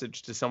compelling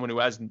message to someone who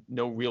has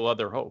no real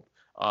other hope.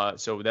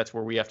 So that's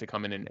where we have to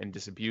come in and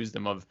disabuse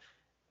them of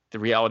the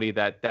reality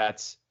that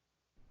that's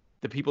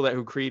the people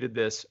who created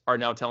this are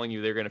now telling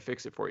you they're going to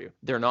fix it for you.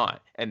 They're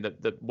not. And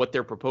what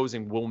they're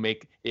proposing will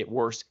make it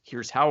worse.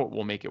 Here's how it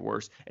will make it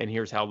worse. And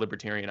here's how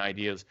libertarian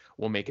ideas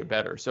will make it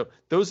better. So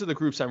those are the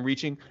groups I'm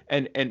reaching.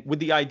 And with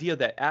the idea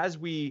that as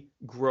we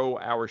grow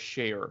our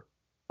share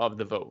of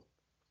the vote,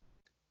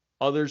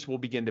 others will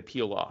begin to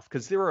peel off.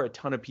 Because there are a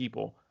ton of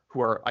people who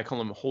are, I call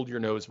them hold your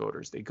nose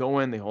voters. They go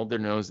in, they hold their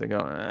nose, they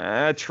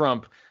go,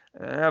 Trump,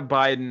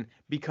 Biden,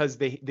 because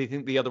they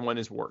think the other one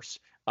is worse.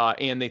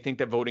 And they think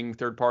that voting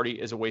third party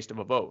is a waste of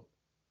a vote.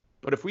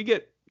 But if we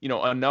get,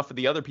 enough of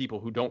the other people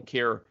who don't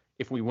care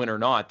if we win or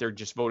not, they're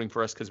just voting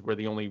for us because we're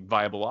the only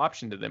viable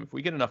option to them. If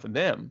we get enough of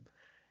them,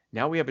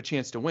 now we have a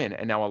chance to win.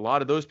 And now a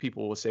lot of those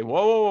people will say,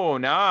 whoa,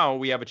 now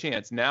we have a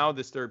chance. Now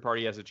this third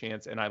party has a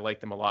chance, and I like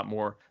them a lot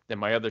more than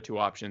my other two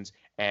options.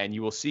 And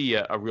you will see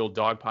a real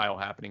dog pile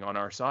happening on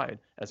our side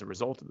as a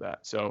result of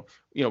that. So,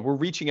 we're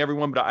reaching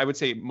everyone, but I would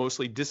say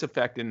mostly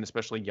disaffected and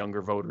especially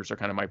younger voters are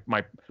kind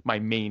of my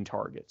main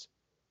targets.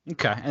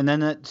 Okay. And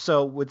then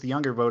so with the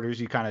younger voters,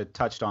 you kind of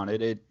touched on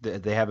it.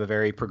 They have a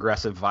very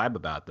progressive vibe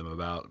about them,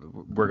 about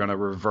we're going to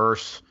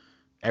reverse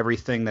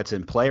everything that's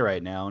in play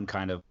right now and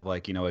kind of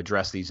like,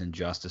 address these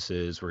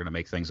injustices. We're going to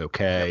make things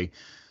okay. Yep.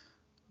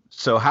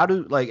 So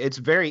it's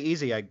very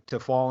easy to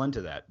fall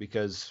into that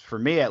because for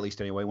me, at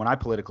least anyway, when I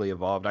politically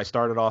evolved, I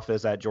started off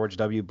as that George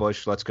W.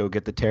 Bush, let's go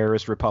get the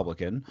terrorist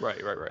Republican.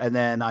 Right. And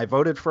then I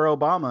voted for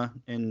Obama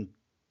in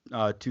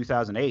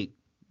 2008.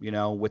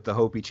 With the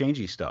Hopi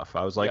Changey stuff.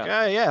 I was like,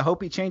 yeah,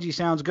 Hopi Changey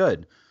sounds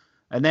good.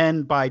 And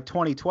then by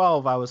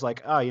 2012, I was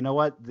like, oh, you know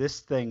what? This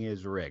thing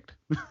is rigged.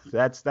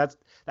 That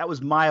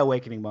was my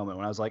awakening moment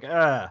when I was like,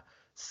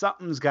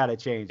 something's got to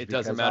change. It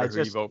doesn't matter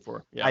who you vote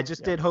for. Yeah, I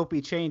just did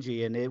Hopi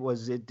Changey, and it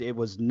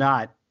was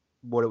not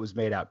what it was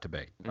made out to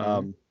be.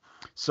 Mm-hmm.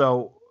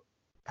 So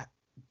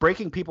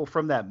breaking people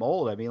from that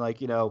mold, I mean,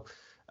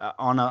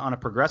 on a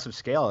progressive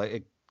scale,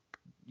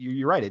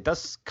 you're right. It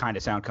does kind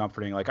of sound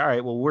comforting. Like, all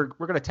right, well, we're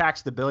going to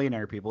tax the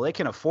billionaire people. They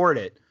can afford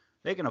it.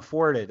 They can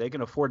afford it. They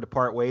can afford to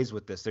part ways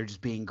with this. They're just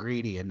being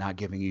greedy and not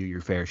giving you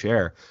your fair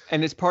share.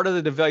 And it's part of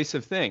the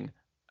divisive thing.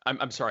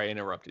 I'm sorry, I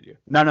interrupted you.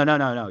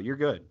 No. You're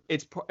good.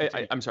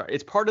 I'm sorry.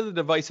 It's part of the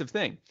divisive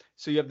thing.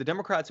 So you have the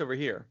Democrats over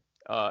here,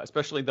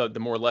 especially the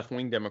more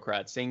left-wing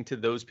Democrats, saying to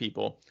those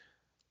people,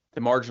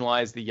 the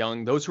marginalized, the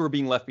young, those who are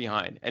being left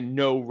behind, and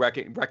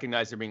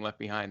recognize they're being left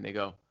behind. They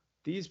go,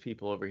 these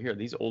people over here,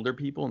 these older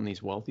people and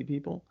these wealthy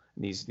people,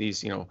 and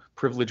these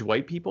privileged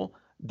white people,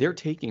 they're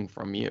taking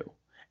from you,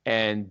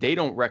 and they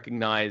don't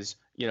recognize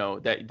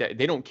that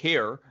they don't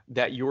care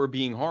that you're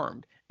being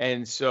harmed,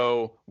 and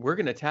so we're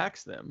going to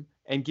tax them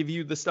and give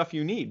you the stuff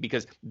you need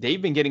because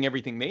they've been getting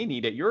everything they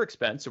need at your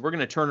expense, so we're going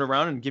to turn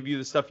around and give you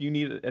the stuff you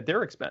need at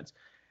their expense.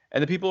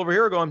 And the people over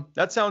here are going,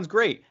 that sounds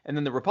great. And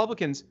then the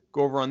Republicans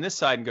go over on this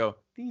side and go,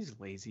 these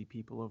lazy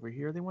people over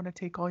here, they want to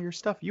take all your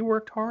stuff. You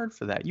worked hard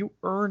for that. You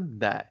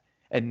earned that.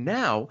 And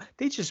now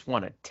they just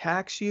want to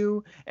tax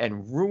you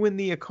and ruin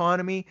the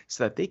economy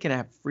so that they can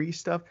have free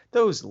stuff.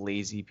 Those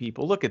lazy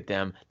people, look at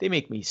them. They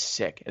make me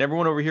sick. And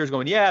everyone over here is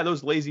going, yeah,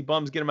 those lazy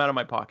bums, get them out of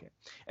my pocket.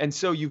 And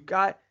so you've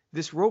got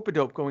this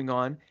rope-a-dope going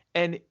on.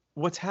 And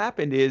what's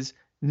happened is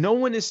no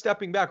one is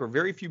stepping back, or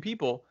very few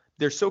people.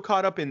 They're so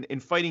caught up in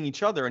fighting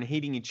each other and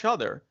hating each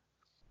other.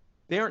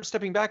 They aren't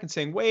stepping back and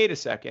saying, wait a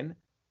second.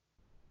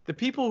 The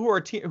people who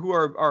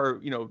are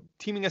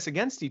teaming us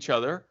against each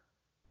other,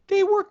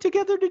 they work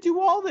together to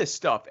do all this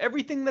stuff.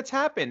 Everything that's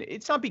happened,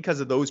 it's not because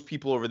of those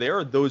people over there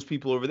or those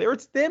people over there.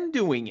 It's them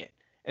doing it.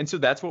 And so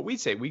that's what we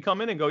say. We come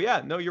in and go,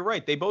 yeah, no, you're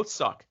right. They both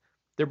suck.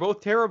 They're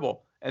both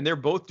terrible. and they're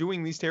both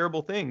doing these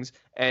terrible things.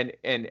 And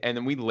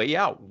then we lay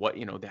out what,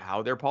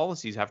 how their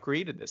policies have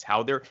created this,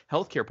 how their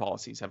healthcare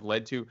policies have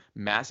led to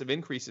massive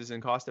increases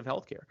in cost of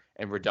healthcare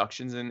and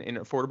reductions in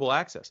affordable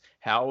access,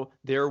 how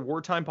their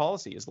wartime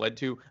policy has led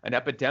to an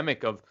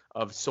epidemic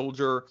of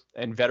soldier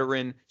and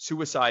veteran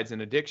suicides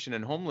and addiction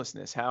and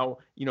homelessness, how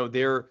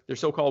their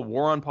so-called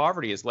war on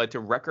poverty has led to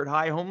record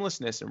high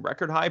homelessness and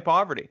record high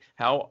poverty,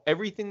 how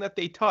everything that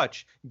they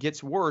touch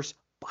gets worse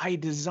by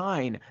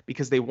design,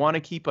 because they want to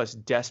keep us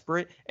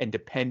desperate and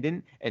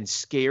dependent and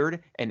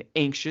scared and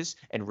anxious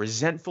and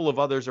resentful of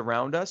others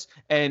around us,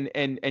 and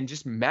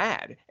just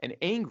mad and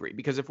angry.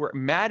 Because if we're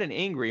mad and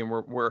angry and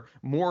we're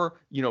more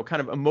kind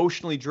of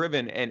emotionally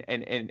driven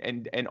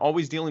and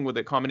always dealing with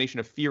a combination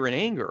of fear and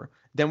anger,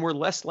 then we're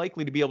less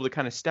likely to be able to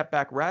kind of step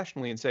back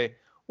rationally and say,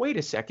 wait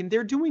a second,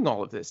 they're doing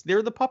all of this.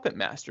 They're the puppet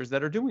masters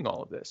that are doing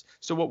all of this.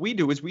 So what we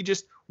do is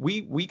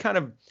we kind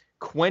of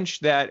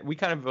quench that. We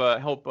kind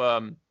of help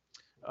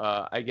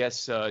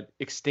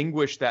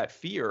extinguish that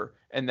fear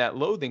and that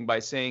loathing by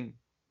saying,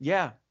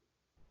 yeah,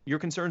 your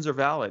concerns are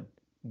valid.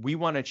 We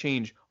want to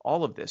change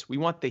all of this. We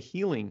want the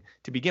healing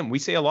to begin. We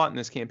say a lot in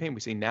this campaign.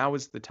 We say now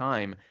is the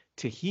time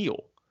to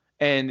heal.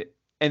 And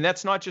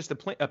that's not just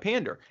a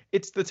pander.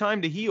 It's the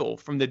time to heal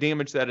from the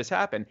damage that has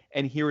happened.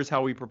 And here is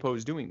how we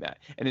propose doing that.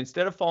 And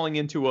instead of falling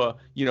into a,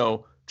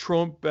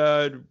 Trump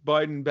bad,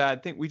 Biden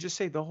bad thing, we just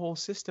say the whole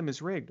system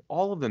is rigged.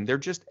 All of them. They're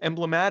just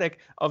emblematic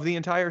of the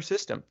entire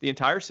system. The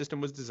entire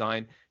system was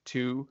designed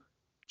to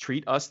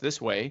treat us this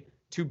way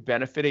to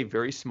benefit a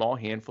very small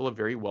handful of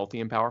very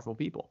wealthy and powerful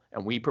people.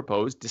 And we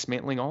propose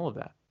dismantling all of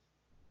that.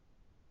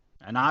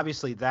 And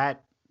obviously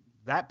that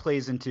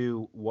plays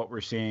into what we're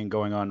seeing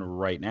going on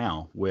right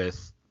now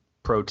with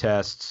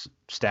protests,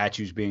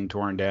 statues being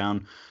torn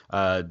down.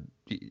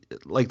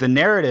 Like the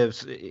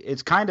narratives,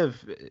 it's kind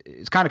of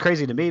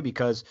crazy to me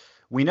because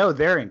we know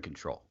they're in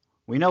control.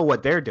 We know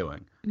what they're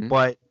doing,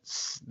 but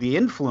the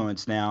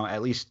influence now,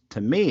 at least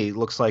to me,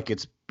 looks like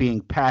it's being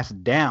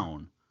passed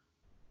down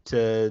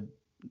to,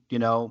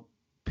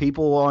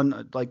 people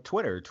on like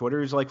Twitter.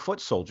 Twitter's like foot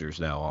soldiers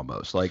now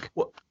almost. Like,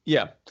 well,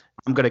 yeah.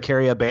 I'm going to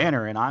carry a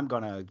banner and I'm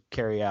going to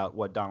carry out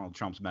what Donald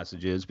Trump's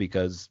message is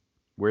because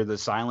we're the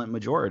silent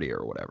majority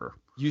or whatever.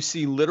 You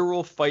see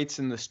literal fights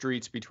in the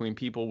streets between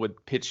people with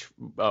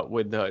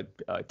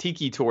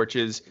tiki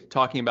torches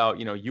talking about,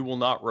 you will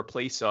not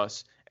replace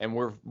us. And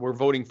we're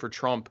voting for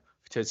Trump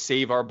to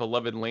save our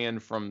beloved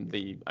land from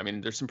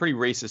there's some pretty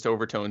racist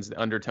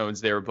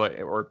undertones there,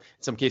 or in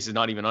some cases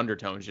not even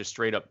undertones, just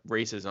straight up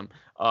racism.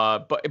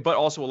 But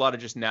also a lot of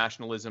just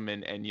nationalism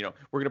and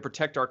we're going to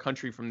protect our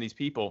country from these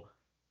people,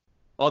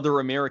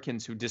 other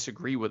Americans who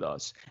disagree with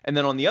us. And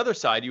then on the other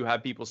side, you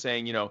have people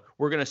saying,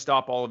 we're going to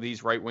stop all of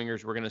these right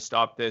wingers. We're going to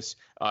stop this.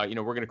 We're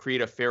going to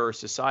create a fairer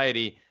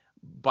society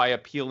by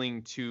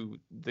appealing to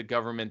the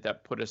government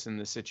that put us in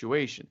this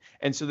situation.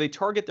 And so they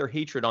target their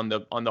hatred on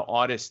the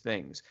oddest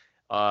things.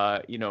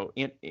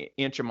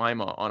 Aunt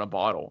Jemima on a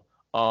bottle.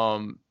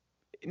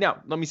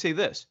 Now, let me say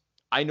this.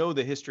 I know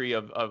the history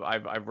of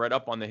I've read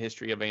up on the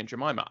history of Aunt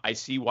Jemima. I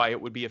see why it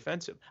would be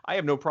offensive. I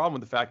have no problem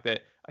with the fact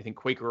that I think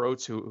Quaker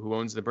Oats, who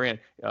owns the brand,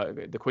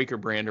 the Quaker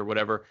brand or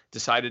whatever,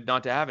 decided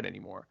not to have it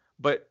anymore.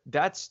 But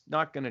that's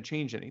not going to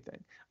change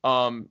anything.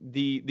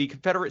 The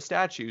Confederate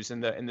statues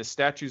and the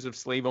statues of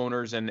slave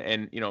owners and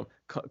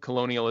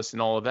colonialists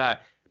and all of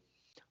that,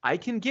 I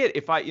can get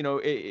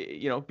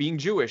if being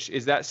Jewish,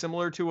 is that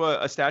similar to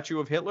a statue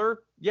of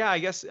Hitler? Yeah, I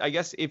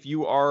guess if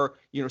you are,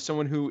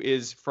 someone who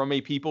is from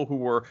a people who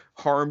were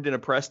harmed and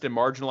oppressed and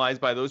marginalized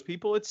by those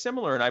people, it's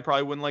similar. And I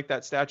probably wouldn't like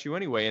that statue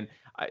anyway. And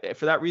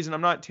for that reason,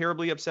 I'm not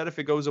terribly upset if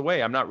it goes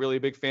away. I'm not really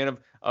a big fan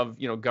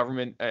of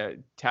government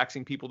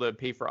taxing people to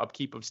pay for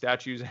upkeep of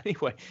statues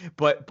anyway.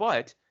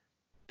 But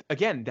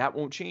again, that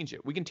won't change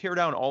it. We can tear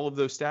down all of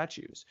those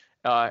statues.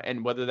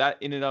 And whether that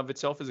in and of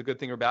itself is a good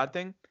thing or bad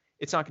thing,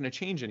 it's not going to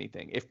change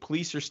anything. If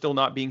police are still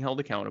not being held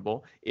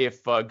accountable,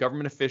 if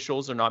government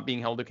officials are not being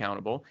held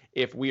accountable,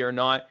 if we are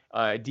not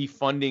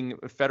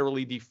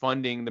federally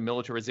defunding the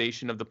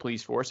militarization of the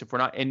police force, if we're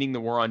not ending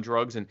the war on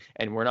drugs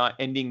and we're not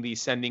ending the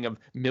sending of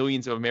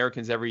millions of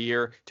Americans every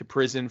year to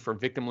prison for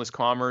victimless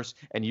commerce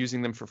and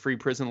using them for free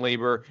prison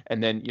labor,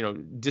 and then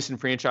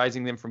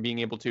disenfranchising them from being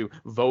able to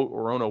vote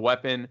or own a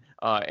weapon,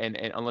 and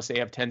unless they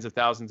have tens of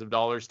thousands of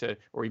dollars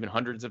or even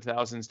hundreds of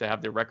thousands to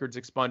have their records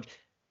expunged.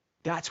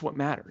 That's what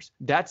matters.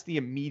 That's the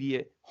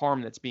immediate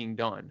harm that's being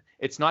done.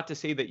 It's not to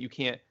say that you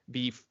can't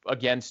be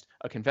against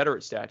a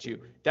Confederate statue.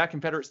 That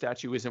Confederate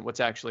statue isn't what's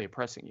actually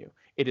oppressing you.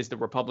 It is the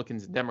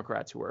Republicans and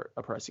Democrats who are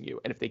oppressing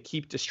you. And if they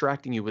keep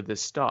distracting you with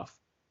this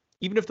stuff,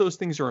 even if those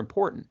things are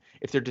important,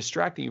 if they're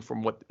distracting you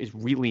from what is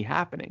really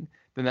happening,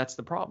 then that's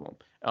the problem.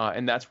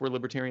 And that's where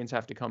libertarians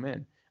have to come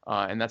in.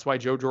 And that's why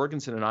Joe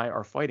Jorgensen and I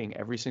are fighting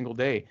every single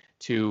day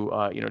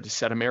to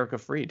set America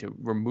free, to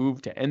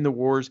end the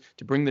wars,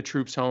 to bring the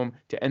troops home,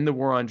 to end the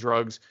war on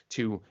drugs,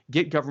 to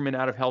get government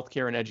out of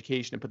healthcare and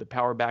education and put the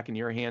power back in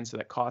your hands so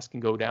that costs can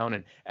go down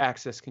and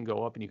access can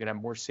go up and you can have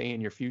more say in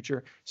your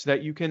future so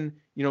that you can,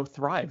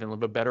 thrive and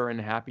live a better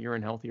and happier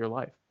and healthier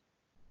life.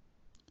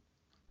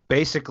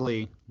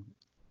 basically,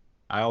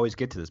 I always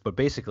get to this, but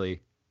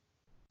basically,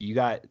 you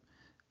got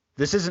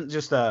this isn't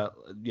just a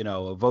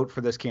vote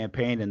for this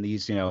campaign and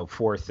these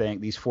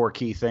these four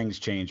key things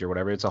change or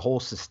whatever. It's a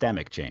whole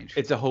systemic change.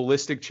 It's a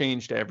holistic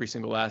change to every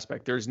single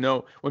aspect. There's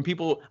no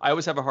I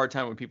always have a hard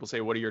time when people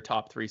say, what are your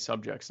top 3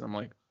 subjects? And I'm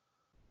like,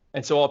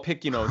 and so I'll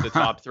pick, the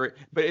top 3,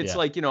 but it's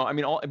like, I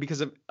mean,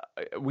 because of,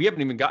 we haven't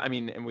even got, I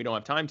mean, and we don't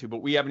have time to,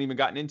 but we haven't even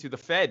gotten into the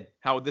Fed,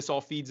 how this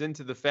all feeds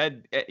into the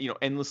Fed,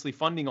 endlessly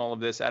funding all of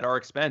this at our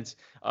expense,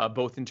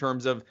 both in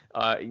terms of,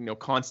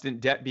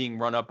 constant debt being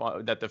run up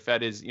that the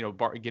Fed is,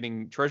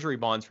 getting treasury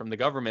bonds from the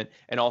government,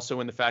 and also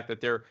in the fact that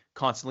they're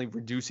constantly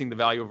reducing the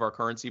value of our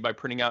currency by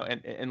printing out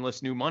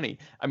endless new money.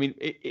 I mean,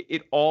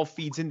 it all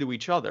feeds into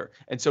each other.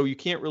 And so you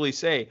can't really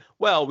say,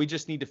 well, we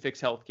just need to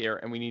fix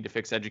healthcare and we need to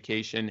fix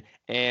education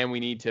and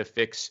we need to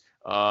fix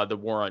the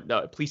war on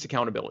police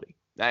accountability.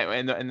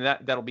 And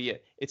that'll be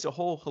it. It's a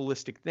whole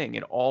holistic thing.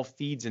 It all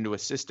feeds into a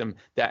system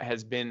that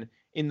has been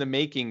in the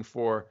making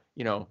for,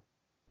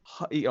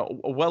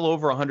 well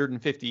over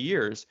 150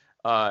 years.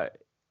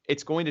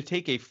 It's going to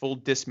take a full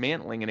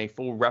dismantling and a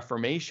full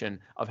reformation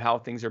of how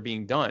things are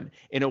being done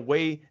in a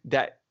way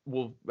that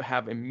will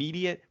have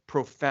immediate,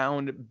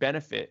 profound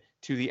benefit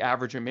to the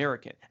average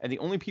American. And the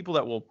only people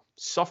that will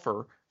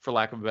suffer, for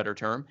lack of a better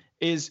term,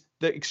 is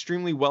the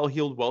extremely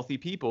well-heeled, wealthy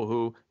people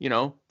who,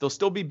 they'll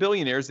still be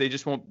billionaires. They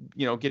just won't,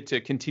 get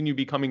to continue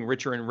becoming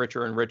richer and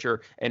richer and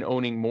richer and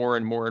owning more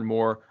and more and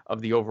more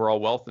of the overall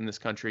wealth in this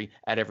country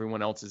at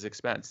everyone else's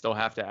expense. They'll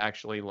have to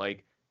actually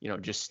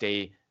just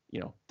stay,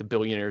 the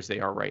billionaires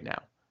they are right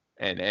now.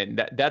 And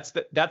that's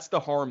the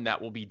harm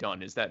that will be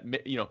done, is that,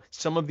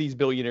 some of these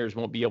billionaires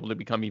won't be able to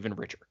become even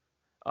richer.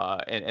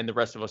 And the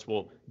rest of us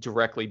will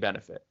directly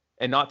benefit.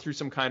 And not through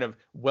some kind of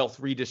wealth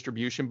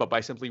redistribution, but by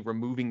simply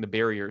removing the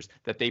barriers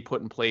that they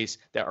put in place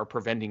that are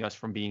preventing us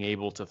from being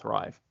able to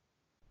thrive.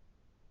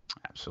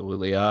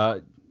 Absolutely.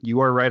 You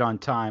are right on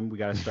time. We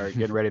got to start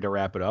getting ready to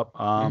wrap it up.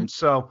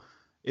 So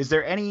is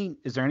there any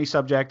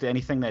subject,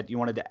 anything that you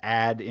wanted to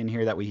add in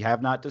here that we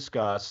have not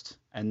discussed?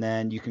 And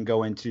then you can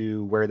go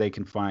into where they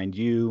can find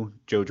you,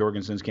 Jo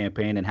Jorgensen's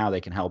campaign, and how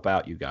they can help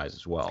out you guys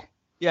as well.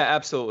 Yeah,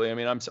 absolutely. I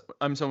mean,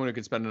 I'm someone who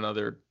could spend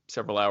another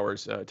several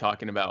hours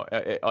talking about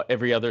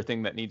every other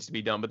thing that needs to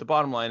be done. But the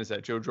bottom line is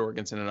that Jo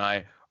Jorgensen and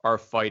I are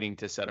fighting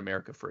to set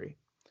America free.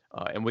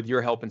 And with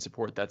your help and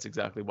support, that's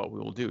exactly what we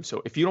will do.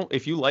 So if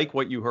you like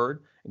what you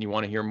heard and you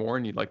want to hear more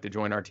and you'd like to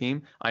join our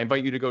team, I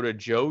invite you to go to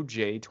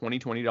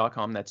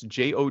joj2020.com. That's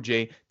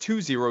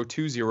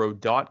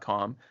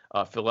joj2020.com.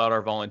 Fill out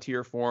our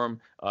volunteer form.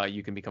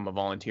 You can become a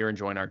volunteer and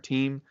join our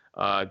team.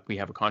 We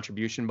have a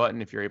contribution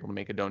button. If you're able to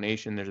make a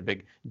donation, there's a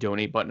big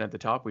donate button at the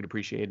top. We'd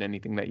appreciate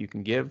anything that you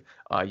can give.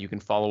 You can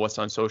follow us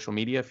on social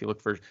media. If you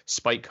look for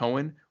Spike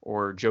Cohen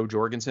or Jo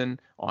Jorgensen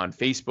on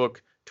Facebook,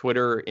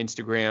 Twitter,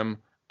 Instagram,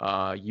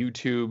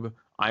 YouTube.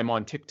 I'm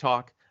on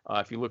TikTok.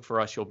 If you look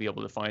for us, you'll be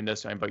able to find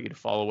us. I invite you to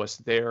follow us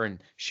there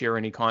and share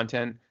any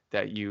content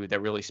that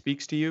really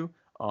speaks to you.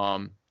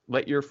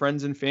 Let your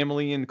friends and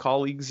family and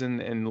colleagues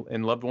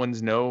and loved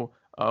ones know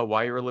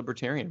why you're a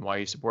libertarian, why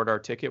you support our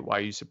ticket, why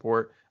you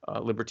support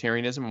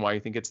libertarianism, and why you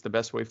think it's the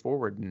best way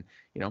forward. And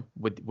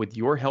with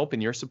your help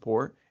and your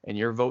support and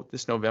your vote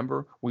this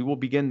November, we will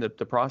begin the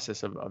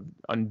process of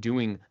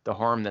undoing the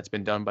harm that's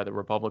been done by the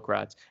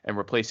Republicrats and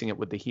replacing it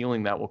with the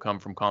healing that will come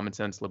from common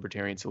sense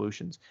libertarian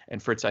solutions.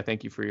 And Fritz, I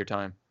thank you for your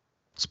time.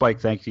 Spike,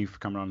 thank you for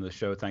coming on the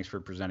show. Thanks for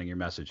presenting your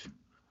message.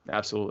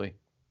 Absolutely.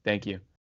 Thank you.